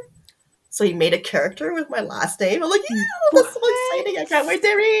somewhere. So he made a character with my last name. I'm like, yeah, that's so exciting. I can't wait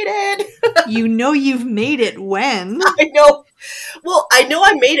to read it. You know you've made it when? I know. Well, I know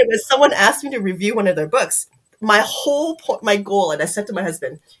I made it when someone asked me to review one of their books. My whole point, my goal, and I said to my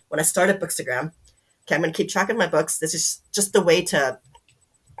husband, when I started Bookstagram, okay, I'm going to keep track of my books. This is just the way to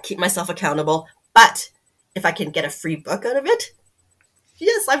keep myself accountable. But if I can get a free book out of it,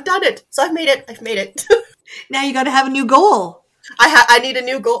 yes, I've done it. So I've made it. Now you got to have a new goal. I need a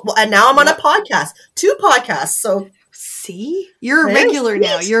new goal. Well, and now I'm on a podcast, 2 podcasts. So see, you're a regular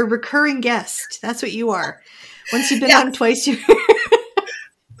now. You're a recurring guest. That's what you are. Once you've been on twice, you.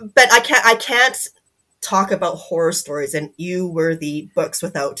 But I can't talk about horror stories and you were the books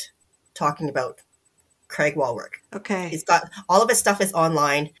without talking about Craig Walwork. Okay, he's got all of his stuff is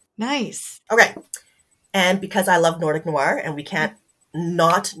online. Nice. Okay, and because I love Nordic noir, and we can't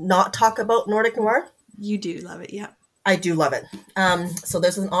not talk about Nordic noir. You do love it, yeah. I do love it. So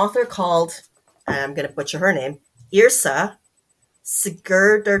there's an author called, I'm going to butcher her name, Elise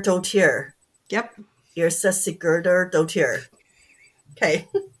Sigurdardottir. Yep. Elise Sigurdardottir. Okay.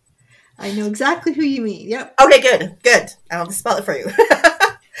 I know exactly who you mean. Yep. Okay, good. I'll spell it for you.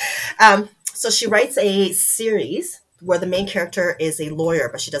 So she writes a series where the main character is a lawyer,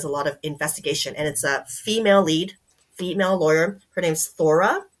 but she does a lot of investigation, and it's a female lawyer. Her name's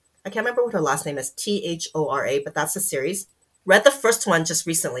Thora. I can't remember what her last name is, Thora, but that's the series. Read the first one just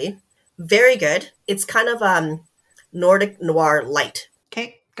recently. Very good. It's kind of Nordic noir light.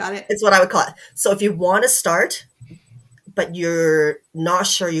 Okay, got it. It's what I would call it. So if you want to start, but you're not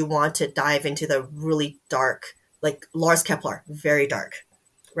sure you want to dive into the really dark, like Lars Kepler, very dark,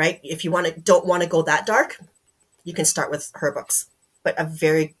 right? If you don't want to go that dark, you can start with her books. But a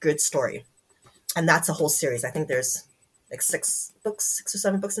very good story. And that's a whole series. I think there's like 6 or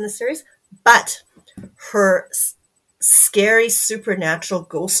 7 books in this series. But her scary supernatural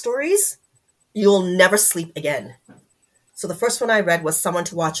ghost stories, you'll never sleep again. So the first one I read was Someone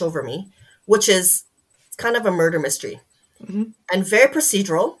to Watch Over Me, which is kind of a murder mystery. Mm-hmm. And very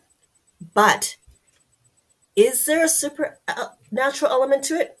procedural. But is there a supernatural element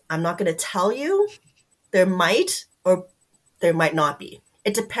to it? I'm not going to tell you. There might or there might not be.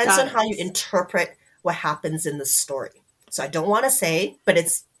 It depends on how you interpret what happens in the story. So I don't want to say, but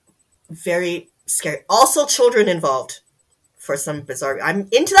it's very scary. Also children involved for some bizarre. I'm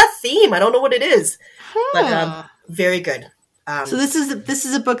into that theme. I don't know what it is, but very good. So this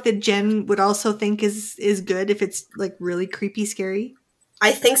is a book that Jen would also think is good if it's like really creepy, scary.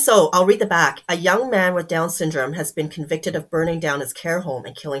 I think so. I'll read the back. A young man with Down syndrome has been convicted of burning down his care home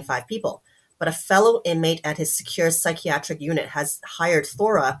and killing 5 people. But a fellow inmate at his secure psychiatric unit has hired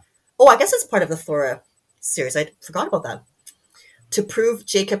Thora. Oh, I guess it's part of the Thora series. I forgot about that. To prove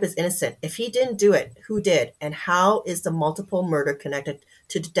Jacob is innocent. If he didn't do it, who did? And how is the multiple murder connected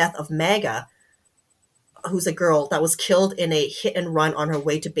to the death of Magga, who's a girl that was killed in a hit and run on her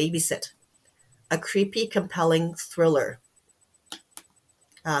way to babysit? A creepy, compelling thriller.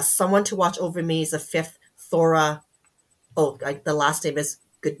 Someone to Watch Over Me is a 5th Thora. Oh, the last name is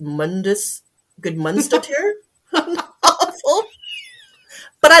Gudmundsdottir. Awful.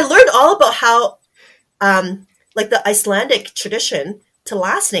 But I learned all about how, like the Icelandic tradition to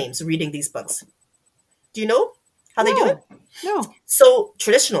last names reading these books. Do you know how they do it? No. So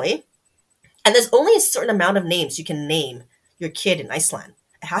traditionally, and there's only a certain amount of names you can name your kid in Iceland.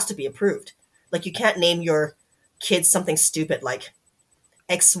 It has to be approved. Like you can't name your kid something stupid like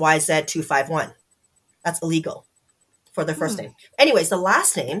XYZ251. That's illegal for their first name. Anyways, the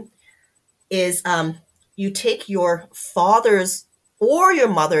last name is you take your father's or your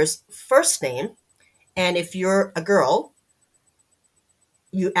mother's first name, and if you're a girl,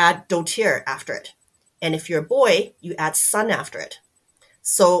 you add Dottir after it. And if you're a boy, you add son after it.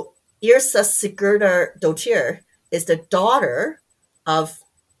 So Elise Sigurdardottir is the daughter of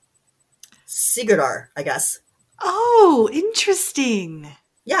Sigurdar, I guess. Oh, interesting.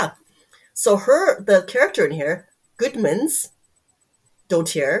 Yeah. So the character in here, Gudmund's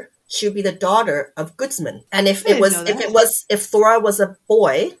Dotir, she would be the daughter of Gudsmund. And I didn't know that. if Thora was a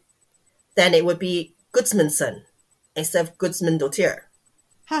boy, then it would be Gudsmundsson instead of Gudmund Dotir.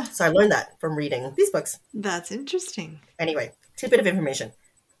 Huh. So I learned that from reading these books. That's interesting. Anyway, tidbit of information.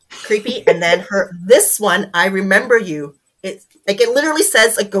 Creepy. And then this one, I Remember You. It literally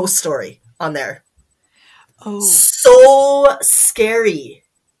says a ghost story on there. Oh. So scary.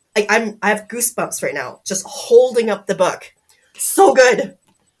 I have goosebumps right now just holding up the book. So good.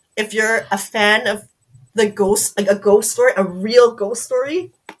 If you're a fan of the ghost, like a ghost story, a real ghost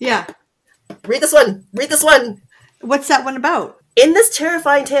story. Yeah. Read this one. Read this one. What's that one about? In this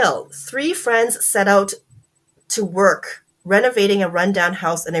terrifying tale, 3 friends set out to work renovating a rundown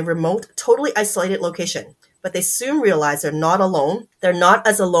house in a remote, totally isolated location. But they soon realize they're not alone. They're not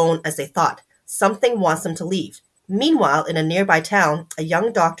as alone as they thought. Something wants them to leave. Meanwhile, in a nearby town, a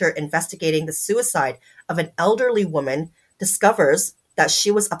young doctor investigating the suicide of an elderly woman discovers that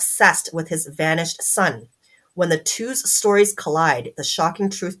she was obsessed with his vanished son. When the two stories collide, the shocking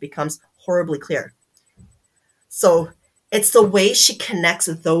truth becomes horribly clear. So it's the way she connects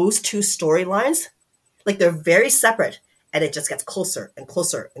those two storylines. Like, they're very separate, and it just gets closer and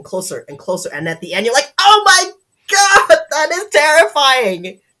closer and closer and closer. And at the end, you're like, oh my God, that is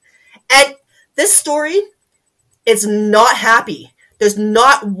terrifying. And this story is not happy. There's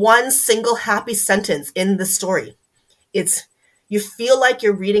not one single happy sentence in the story. You feel like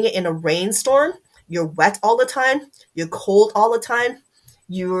you're reading it in a rainstorm. You're wet all the time. You're cold all the time.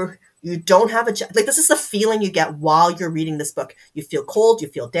 You don't have like, this is the feeling you get while you're reading this book. You feel cold. You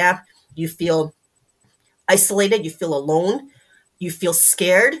feel damp. You feel isolated. You feel alone. You feel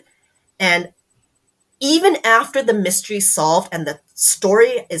scared. And even after the mystery is solved and the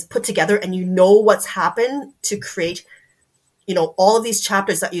story is put together and you know what's happened to create, all of these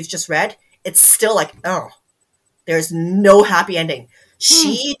chapters that you've just read, it's still like, oh, there's no happy ending.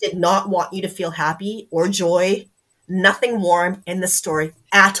 She did not want you to feel happy or joy, nothing warm in the story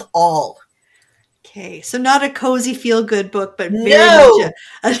at all. Okay, so not a cozy feel-good book, but very No!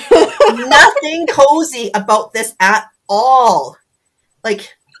 much Nothing cozy about this at all.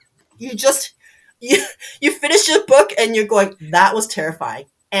 Like, you finish your book and you're going, that was terrifying.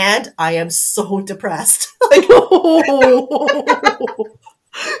 And I am so depressed. Like,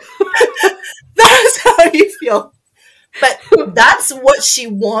 that is how you feel. But that's what she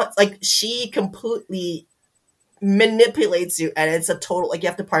wants. Like, she completely manipulates you, and it's a total, like, you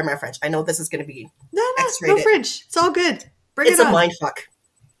have to pardon my French. I know this is going to be X-rated. No French. It's all good. Bring it on. It's a mind fuck.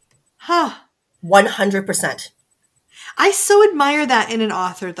 Huh. 100%. I so admire that in an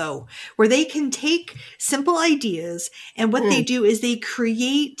author, though, where they can take simple ideas and what they do is they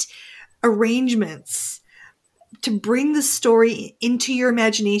create arrangements to bring the story into your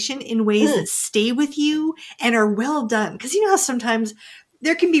imagination in ways that stay with you and are well done. Because you know how sometimes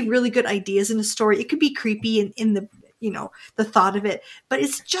there can be really good ideas in a story. It could be creepy in the, the thought of it, but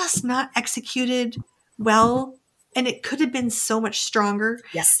it's just not executed well. And it could have been so much stronger.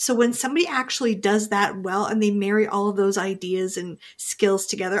 Yes. So when somebody actually does that well and they marry all of those ideas and skills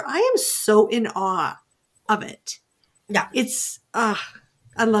together, I am so in awe of it. Yeah. It's, I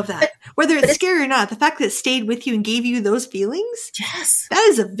love that. Whether it's scary or not, the fact that it stayed with you and gave you those feelings, yes, that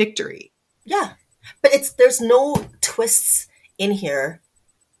is a victory. Yeah. But there's no twists in here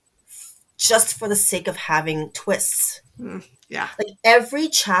just for the sake of having twists. Yeah. Like, every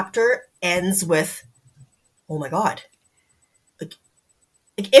chapter ends with, oh my God. Like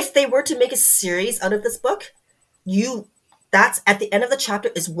if they were to make a series out of this book, that's at the end of the chapter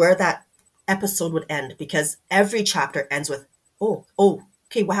is where that episode would end, because every chapter ends with, oh,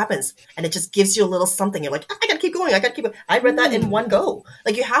 okay, what happens? And it just gives you a little something. You're like, I gotta keep going. I read that in one go.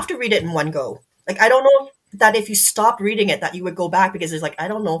 Like, you have to read it in one go. Like, I don't know that if you stopped reading it that you would go back, because it's like, I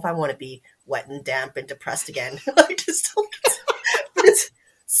don't know if I want to be wet and damp and depressed again. But it's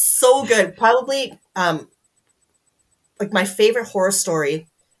so good. Probably, like, my favorite horror story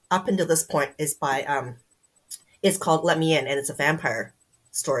up until this point is by, it's called Let Me In, and it's a vampire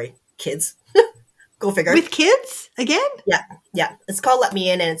story. Kids. Go figure. With kids? Again? Yeah. It's called Let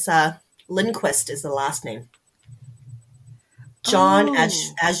Me In, and it's Lindquist is the last name. John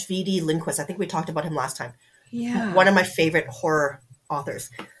Ajvide Lindquist. I think we talked about him last time. Yeah. One of my favorite horror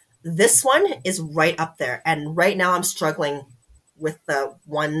authors. This one is right up there, and right now I'm struggling with the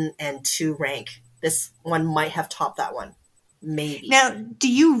 1 and 2 rank. This one might have topped that one. Maybe. Now,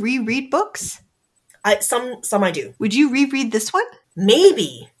 do you reread books? Some I do. Would you reread this one?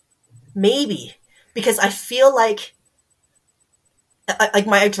 Maybe. Because I feel like like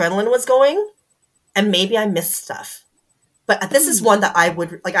my adrenaline was going, and maybe I missed stuff. But this is one that I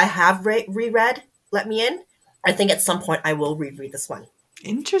would like. I have reread. Let Me In. I think at some point I will reread this one.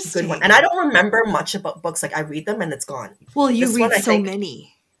 Interesting. Good one. And I don't remember much about books. Like I read them and it's gone. Well, you this read one, I so think,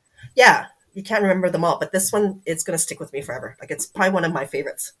 many. Yeah, you can't remember them all, but this one, it's going to stick with me forever. Like it's probably one of my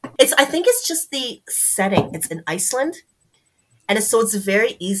favorites. I think it's just the setting. It's in Iceland, and it's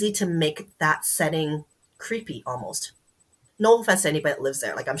very easy to make that setting creepy almost. No offense to anybody that lives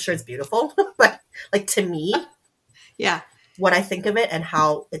there. Like I'm sure it's beautiful, but like to me, Yeah. what I think of it and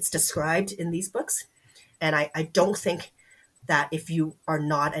how it's described in these books, and I don't think that if you are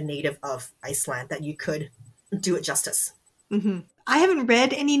not a native of Iceland that you could do it justice. Mm-hmm. I haven't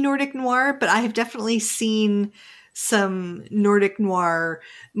read any Nordic noir, but I have definitely seen some Nordic noir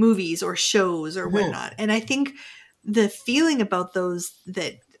movies or shows or whatnot. And I think the feeling about those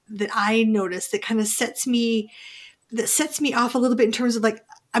that I notice that kind of sets me off a little bit in terms of like,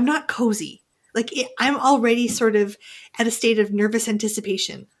 I'm not cozy. Like I'm already sort of at a state of nervous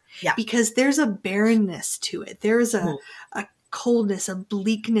anticipation. Yeah. Because there's a barrenness to it. There's a coldness, a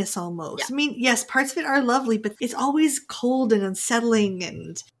bleakness almost. Yeah. I mean, yes, parts of it are lovely, but it's always cold and unsettling,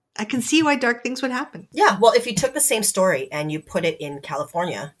 and I can see why dark things would happen. Yeah, well, if you took the same story and you put it in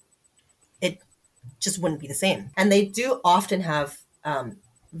California, it just wouldn't be the same. And they do often have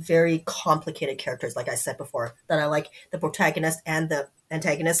very complicated characters, like I said before, that I like. The protagonist and the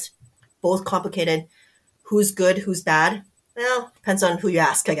antagonist, both complicated. Who's good, who's bad? Well, depends on who you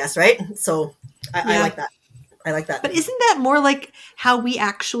ask, I guess, right? So I like that. I like that. But isn't that more like how we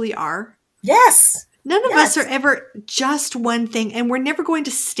actually are? Yes. None of us are ever just one thing, and we're never going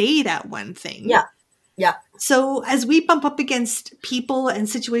to stay that one thing. Yeah. Yeah. So as we bump up against people and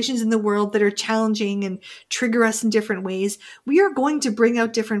situations in the world that are challenging and trigger us in different ways, we are going to bring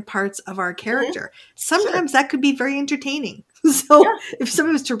out different parts of our character. Sometimes that could be very entertaining. So if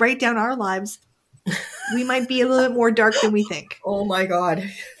someone was to write down our lives, we might be a little bit more dark than we think. Oh my God.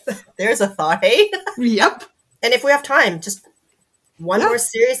 There's a thought, hey? Yep. And if we have time, just one more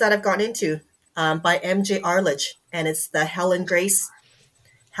series that I've gotten into by M.J. Arledge, and it's the Helen Grace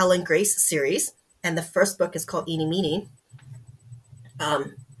series. And the first book is called Eeny Meeny.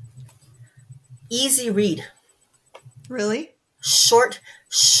 Easy read. Really? Short,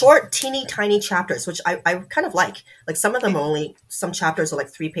 teeny tiny chapters, which I kind of like. Like some of them some chapters are like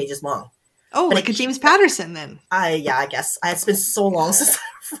 3 pages long. Oh, but like a James Patterson then. I guess. It's been so long since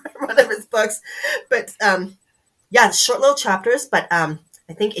I've read one of his books. But short little chapters, but I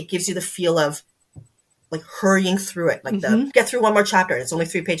think it gives you the feel of like hurrying through it. Like get through one more chapter. It's only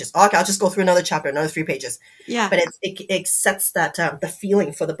 3 pages. Okay, I'll just go through another chapter, another 3 pages. Yeah. But it sets that the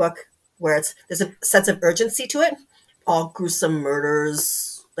feeling for the book where there's a sense of urgency to it. All gruesome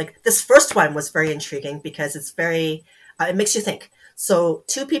murders. Like this first one was very intriguing because it's very it makes you think. So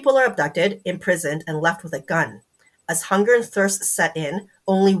 2 people are abducted, imprisoned, and left with a gun. As hunger and thirst set in,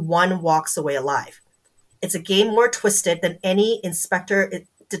 only one walks away alive. It's a game more twisted than any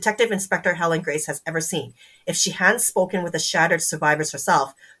Detective Inspector Helen Grace has ever seen. If she hadn't spoken with the shattered survivors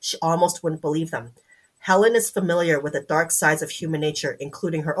herself, she almost wouldn't believe them. Helen is familiar with the dark sides of human nature,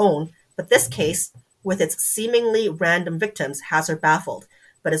 including her own, but this case, with its seemingly random victims, has her baffled.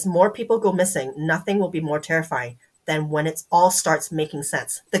 But as more people go missing, nothing will be more terrifying than when it all starts making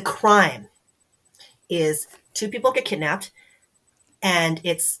sense. The crime is 2 people get kidnapped, and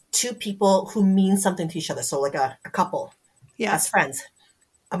it's 2 people who mean something to each other. So like a couple, as friends,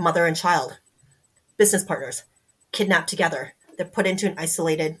 a mother and child, business partners, kidnapped together. They're put into an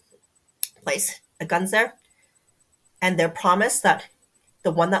isolated place. A gun's there. And they're promised that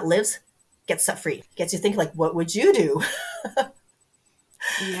the one that lives gets set free. Gets you think like, what would you do?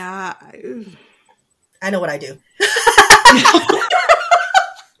 Yeah. I know what I do.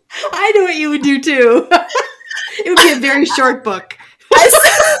 I know what you would do too. It would be a very short book. I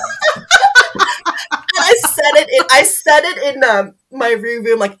said it in my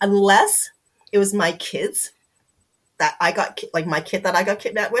review. I'm like, unless it was my kids that I got, like my kid that I got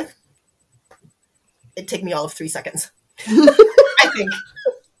kidnapped with, it'd take me all of 3 seconds. I think.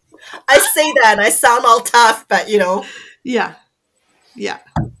 I say that and I sound all tough, but you know. Yeah. Yeah.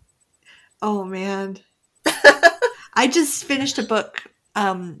 Oh man. I just finished a book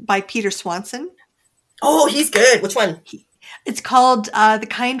by Peter Swanson. Oh, he's good. Which one? It's called The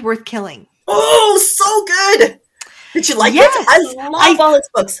Kind Worth Killing. Oh, so good. Did you like it? I love all his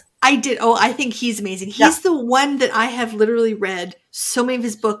books. I did. Oh, I think he's amazing. He's the one that I have literally read so many of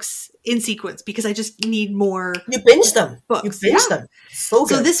his books in sequence because I just need more. You binge them. Books. You binge them. So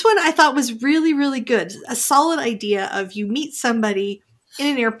good. So this one I thought was really, really good. A solid idea of you meet somebody in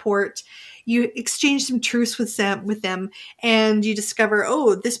an airport. you exchange some truths with them, and you discover,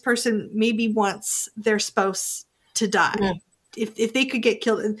 oh, this person maybe wants their spouse to die. Mm-hmm. If they could get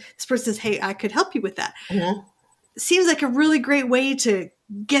killed, and this person says, hey, I could help you with that. Mm-hmm. Seems like a really great way to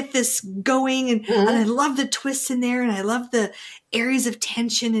get this going. And I love the twists in there, and I love the areas of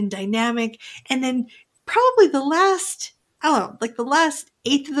tension and dynamic. And then probably the last, I don't know, like the last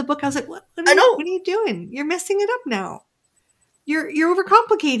eighth of the book, I was like, what are you doing? You're messing it up now. You're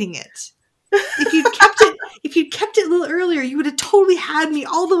overcomplicating it. If you'd kept it a little earlier, you would have totally had me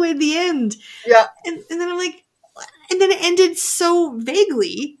all the way to the end. Yeah. And then I'm like, and then it ended so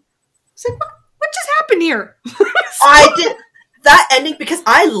vaguely. It's like, what just happened here? I did that ending because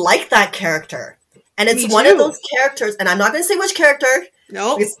I like that character. And it's one of those characters, and I'm not going to say which character.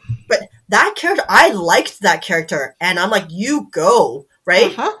 No. But that character, I liked that character. And I'm like, you go,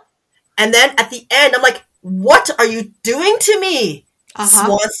 right? Uh-huh. And then at the end, I'm like, what are you doing to me,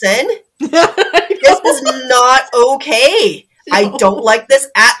 Swanson? This is not okay. No. I don't like this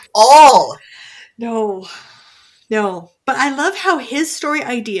at all. No. But I love how his story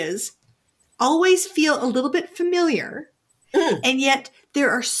ideas always feel a little bit familiar, and yet there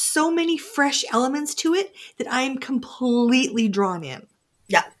are so many fresh elements to it that I am completely drawn in.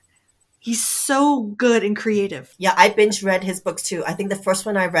 Yeah. He's so good and creative. Yeah, I binge read his books too. I think the first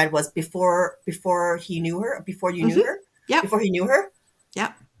one I read was before he knew her, before you knew her. Yeah. Before he knew her.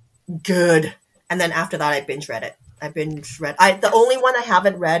 Yeah. Good. And then after that, I binge read it. The only one I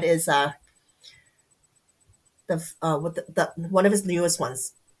haven't read is one of his newest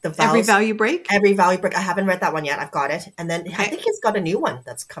ones. Every Value Break. Every Value Break. I haven't read that one yet. I've got it, and then I think he's got a new one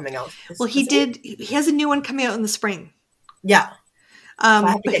that's coming out. He has a new one coming out in the spring. Yeah.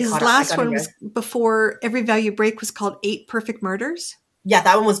 But his last one was before Every Value Break was called 8 Perfect Murders. Yeah,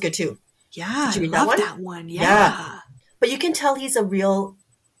 that one was good too. Yeah, Did you read that one. Yeah. But you can tell he's a real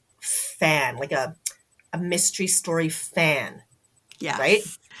fan, like a mystery story fan. Yeah. Right?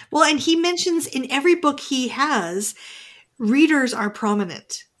 Well, and he mentions in every book he has, readers are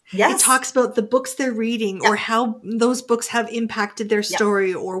prominent. Yes. It talks about the books they're reading or how those books have impacted their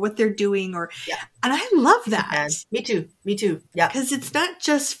story or what they're doing. And I love that. Me too. Yeah. Because it's not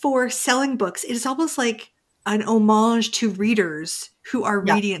just for selling books. It is almost like an homage to readers who are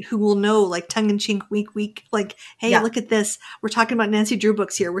reading it, who will know, like, tongue-in-cheek, wink, like, hey, look at this. We're talking about Nancy Drew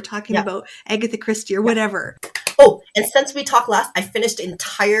books here. We're talking about Agatha Christie or whatever. Oh, and since we talked last, I finished the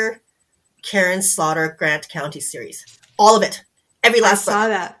entire Karen Slaughter Grant County series. All of it. Every last book.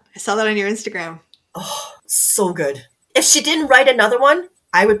 I saw that on your Instagram. Oh, so good. If she didn't write another one,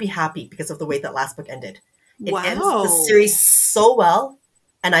 I would be happy because of the way that last book ended. It ends the series so well,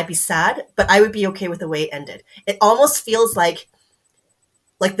 and I'd be sad, but I would be okay with the way it ended. It almost feels like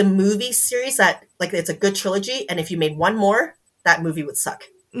the movie series that, like, it's a good trilogy, and if you made one more, that movie would suck.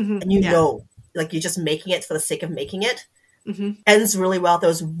 Mm-hmm. And know, like, you're just making it for the sake of making it. Mm-hmm. Ends really well. There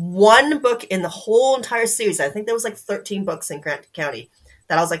was one book in the whole entire series. I think there was like 13 books in Grant County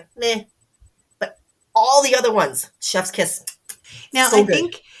that I was like, meh. But all the other ones, chef's kiss. Now, I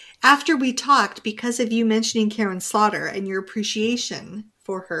think after we talked, because of you mentioning Karen Slaughter and your appreciation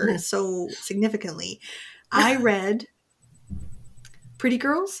for her so significantly, I read Pretty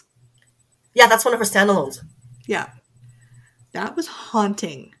Girls. Yeah, that's one of her standalones. Yeah. That was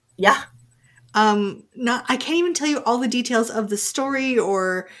haunting. Yeah. I can't even tell you all the details of the story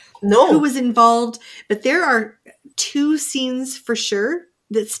or who was involved, but there are 2 scenes for sure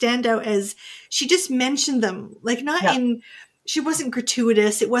that stand out as she just mentioned them, like she wasn't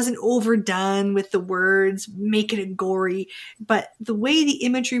gratuitous. It wasn't overdone with the words, make it gory, but the way the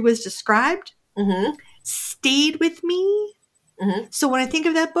imagery was described stayed with me. Mm-hmm. So when I think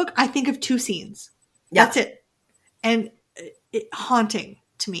of that book, I think of 2 scenes. Yeah. That's it. And haunting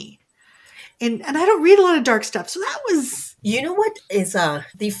to me. And I don't read a lot of dark stuff, so that was... You know what is the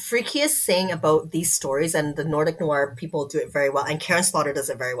freakiest thing about these stories, and the Nordic noir people do it very well, and Karen Slaughter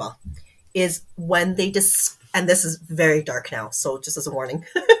does it very well, is when they and this is very dark now, so just as a warning.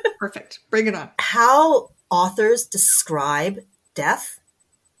 Perfect. Bring it on. How authors describe death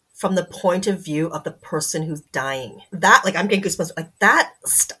from the point of view of the person who's dying. That, like, I'm getting goosebumps. Like, that,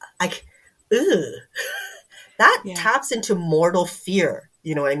 like, ugh. That taps into mortal fear.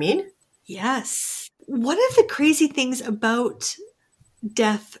 You know what I mean? Yes. One of the crazy things about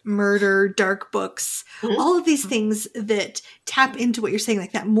death, murder, dark books, all of these things that tap into what you're saying,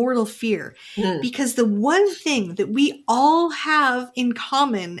 like that mortal fear, because the one thing that we all have in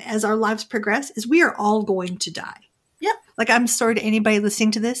common as our lives progress is we are all going to die. Yeah. Like, I'm sorry to anybody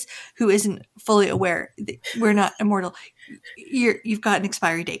listening to this who isn't fully aware that we're not immortal. You've got an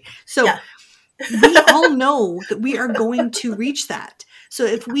expiry date. So we all know that we are going to reach that. So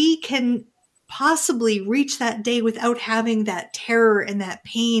if we can possibly reach that day without having that terror and that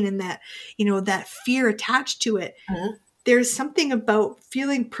pain and that, that fear attached to it. Mm-hmm. There's something about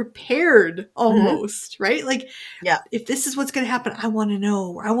feeling prepared almost, right? Like, Yeah. if this is what's going to happen, I want to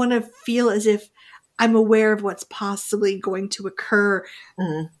know. I want to feel as if I'm aware of what's possibly going to occur.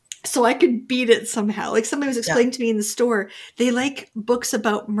 Mm-hmm. So I could beat it somehow. Like somebody was explaining to me in the store, they like books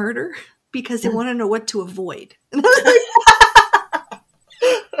about murder because they want to know what to avoid. And I was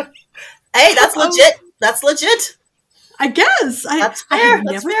like, hey, that's legit. That's legit. I guess. That's I fair. had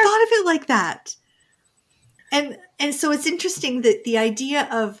never thought of it like that. And so it's interesting that the idea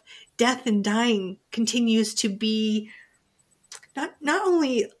of death and dying continues to be not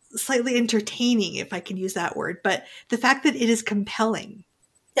only slightly entertaining, if I can use that word, but the fact that it is compelling.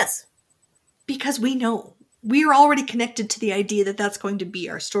 Yes. Because we know. We are already connected to the idea that that's going to be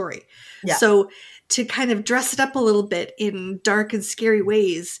our story. Yeah. So to kind of dress it up a little bit in dark and scary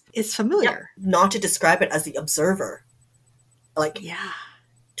ways is familiar. Yeah. Not to describe it as the observer. Like,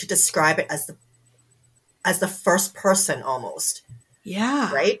 to describe it as the first person almost.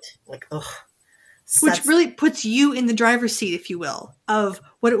 Yeah. Right? Like, ugh. Which really puts you in the driver's seat, if you will, of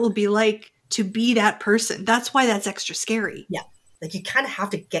what it will be like to be that person. That's why that's extra scary. Yeah. Like you kind of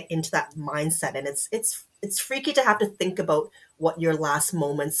have to get into that mindset, and it's freaky to have to think about what your last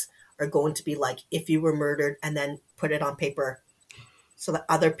moments are going to be like if you were murdered, and then put it on paper so that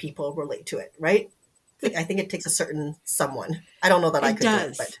other people relate to it, right? Like, I think it takes a certain someone. I don't know that I could do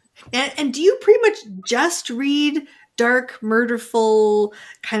it, but and do you pretty much just read dark, murderful,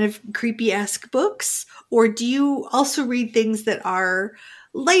 kind of creepy-esque books, or do you also read things that are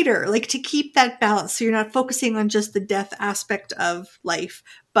lighter, like to keep that balance so you're not focusing on just the death aspect of life,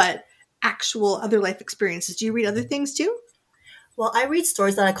 but actual other life experiences? Do you read other things too? Well, I read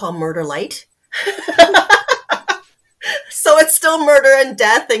stories that I call murder light. So it's still murder and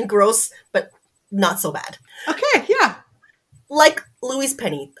death and gross, but not so bad. Okay, yeah. Like Louise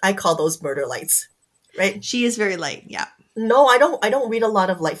Penny, I call those murder lights, right? She is very light, yeah. No, I don't read a lot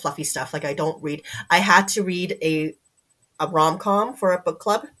of light, fluffy stuff. Like I had to read a rom-com for a book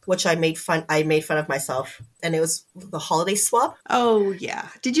club, which I made fun of myself, and it was The Holiday Swap. Oh yeah.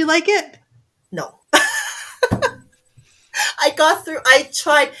 Did you like it? No. I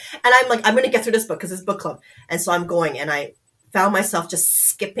tried, and I'm like, I'm going to get through this book because it's book club. And so I'm going, and I found myself just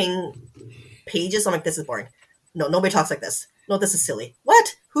skipping pages. I'm like, this is boring. No, nobody talks like this. No, this is silly.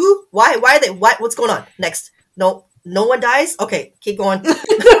 What? Who? Why? Why are they? What? What's going on? Next. No one dies? Okay, keep going.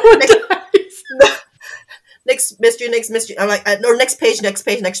 Next mystery. I'm like, no, next page. And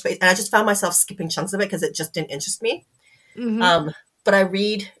I just found myself skipping chunks of it because it just didn't interest me. Mm-hmm. But I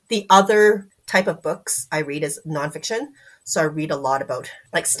read the other type of books I read is nonfiction. So I read a lot about,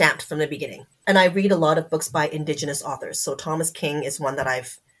 like, Stamped from the beginning. And I read a lot of books by Indigenous authors. So Thomas King is one that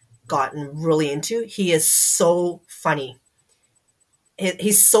I've gotten really into. He is so funny.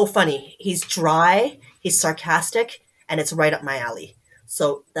 He's so funny. He's dry, he's sarcastic, and it's right up my alley.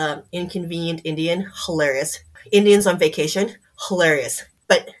 So Inconvenient Indian, hilarious. Indians on Vacation, hilarious.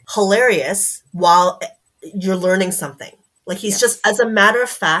 But hilarious while you're learning something. Like, he's just, as a matter of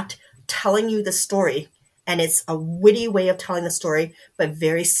fact, telling you the story. And it's a witty way of telling the story, but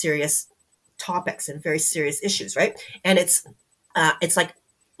very serious topics and very serious issues, right? And it's like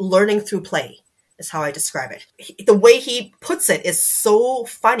learning through play is how I describe it. The way he puts it is so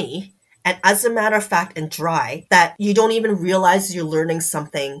funny and, as a matter of fact, and dry that you don't even realize you're learning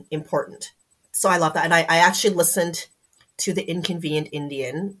something important. So I love that. And I actually listened to The Inconvenient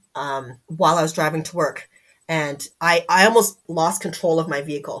Indian while I was driving to work. And I almost lost control of my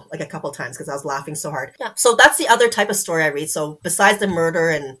vehicle like a couple of times because I was laughing so hard. Yeah. So that's the other type of story I read. So besides the murder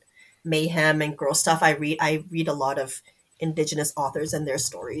and mayhem and gross stuff, I read a lot of Indigenous authors and their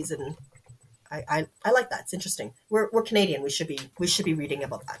stories, and I like that. It's interesting. We're Canadian. We should be reading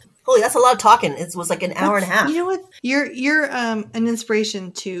about that. Holy, that's a lot of talking. It was like an hour and a half. You know what? You're an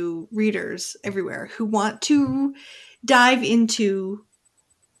inspiration to readers everywhere who want to dive into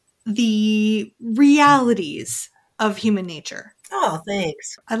the realities of human nature. Oh,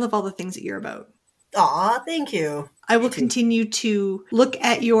 thanks. I love all the things that you're about. Aw, thank you. I will continue to look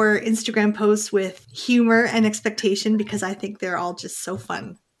at your Instagram posts with humor and expectation because I think they're all just so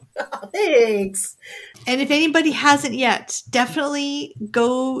fun. Oh, thanks. And if anybody hasn't yet, definitely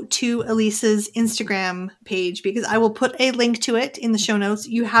go to Elise's Instagram page because I will put a link to it in the show notes.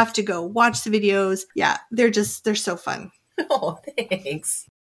 You have to go watch the videos. Yeah, they're so fun. Oh, thanks.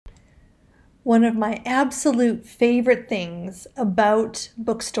 One of my absolute favorite things about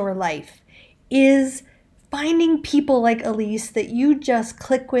bookstore life is finding people like Elise that you just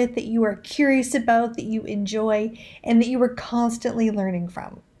click with, that you are curious about, that you enjoy, and that you are constantly learning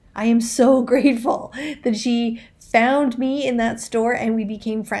from. I am so grateful that she found me in that store and we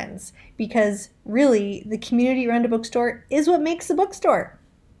became friends, because really the community around a bookstore is what makes a bookstore.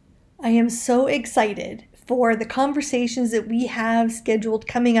 I am so excited for the conversations that we have scheduled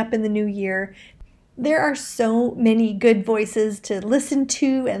coming up in the new year. There are so many good voices to listen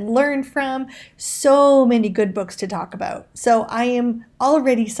to and learn from, so many good books to talk about. So I am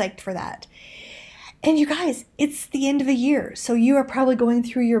already psyched for that. And you guys, it's the end of the year, so you are probably going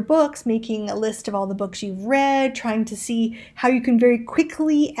through your books, making a list of all the books you've read, trying to see how you can very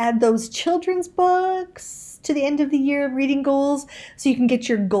quickly add those children's books to the end of the year reading goals so you can get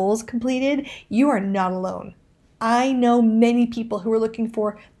your goals completed. You are not alone. I know many people who are looking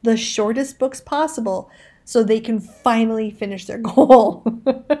for the shortest books possible so they can finally finish their goal.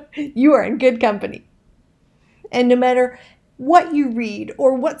 You are in good company. And no matter what you read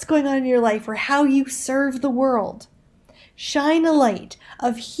or what's going on in your life or how you serve the world, shine a light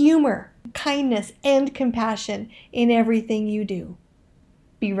of humor, kindness, and compassion in everything you do.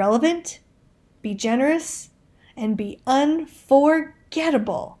 Be relevant, be generous, and be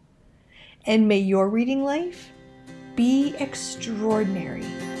unforgettable. And may your reading life be extraordinary.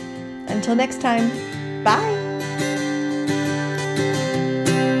 Until next time, bye.